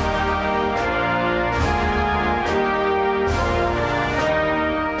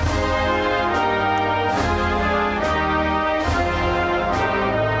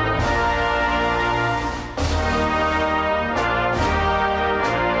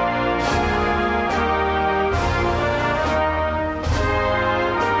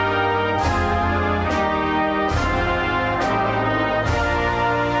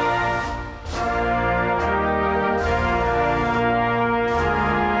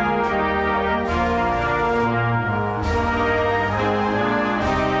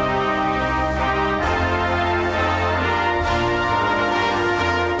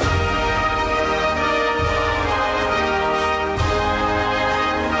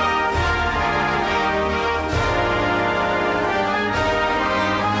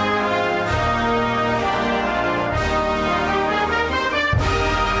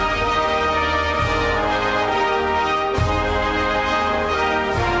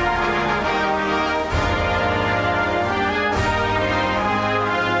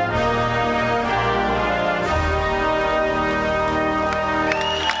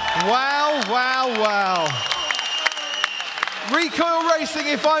 Recoil Racing,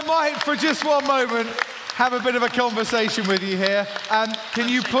 if I might, for just one moment, have a bit of a conversation with you here. Can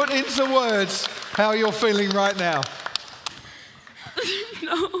you put into words how you're feeling right now?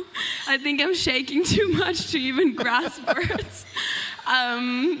 No, I think I'm shaking too much to even grasp words.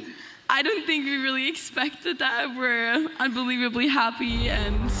 I don't think we really expected that. We're unbelievably happy,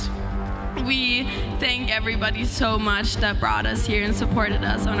 and we thank everybody so much that brought us here and supported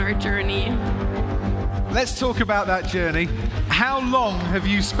us on our journey. Let's talk about that journey. How long have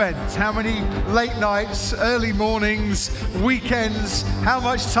you spent? How many late nights, early mornings, weekends? How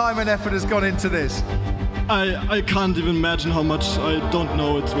much time and effort has gone into this? I can't even imagine how much. I don't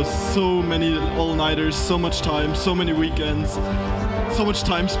know. It was so many all-nighters, so much time, so many weekends, so much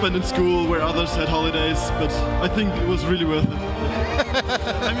time spent in school where others had holidays, but I think it was really worth it.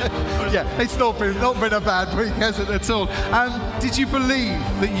 Yeah, it's not been a bad week, has it, at all? Did you believe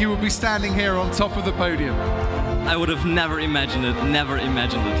that you would be standing here on top of the podium? I would have never imagined it, never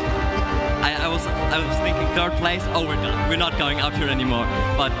imagined it. I was thinking third place, oh, we're done. We're not going up here anymore.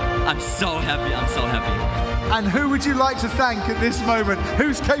 But I'm so happy, I'm so happy. And who would you like to thank at this moment?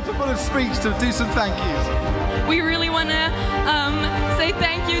 Who's capable of speech to do some thank yous? We really want to say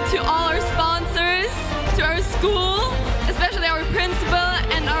thank you to all our sponsors, to our school, especially our principal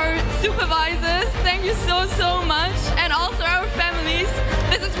and our supervisors. Thank you so, so much. And also our families.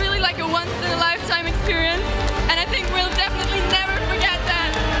 This is really like a once-in-a-lifetime experience, and I think we'll definitely never forget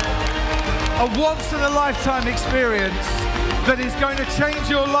that. A once-in-a-lifetime experience that is going to change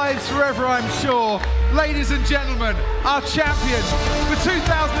your lives forever, I'm sure. Ladies and gentlemen, our champions for 2023,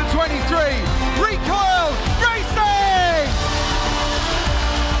 Recoil Racing!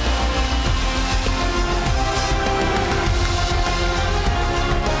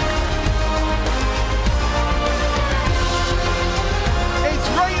 It's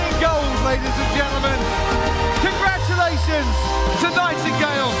raining gold, ladies and gentlemen. Congratulations to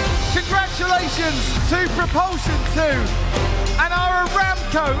Nightingale. Congratulations to Propulsion 2. And our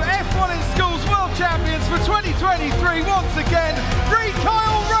Aramco F1 in Schools World Champions for 2023, once again,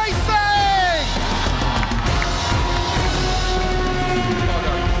 Recoil Racing!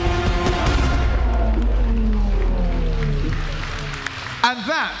 And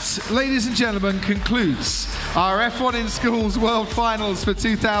that, ladies and gentlemen, concludes our F1 in Schools World Finals for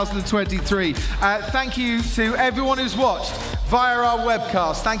 2023. Thank you to everyone who's watched via our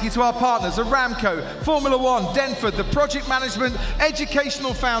webcast. Thank you to our partners, Aramco, Formula One, Denford, the Project Management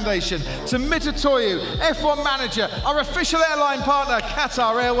Educational Foundation, to Metre, F1 Manager, our official airline partner,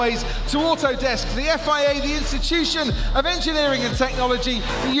 Qatar Airways, to Autodesk, the FIA, the Institution of Engineering and Technology,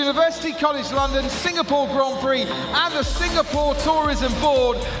 the University College London, Singapore Grand Prix, and the Singapore Tourism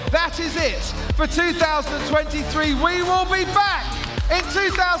Board. That is it for 2023. We will be back in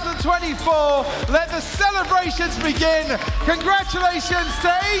 2024. Let the celebrations begin. Congratulations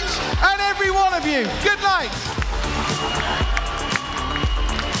to each and every one of you. Good night.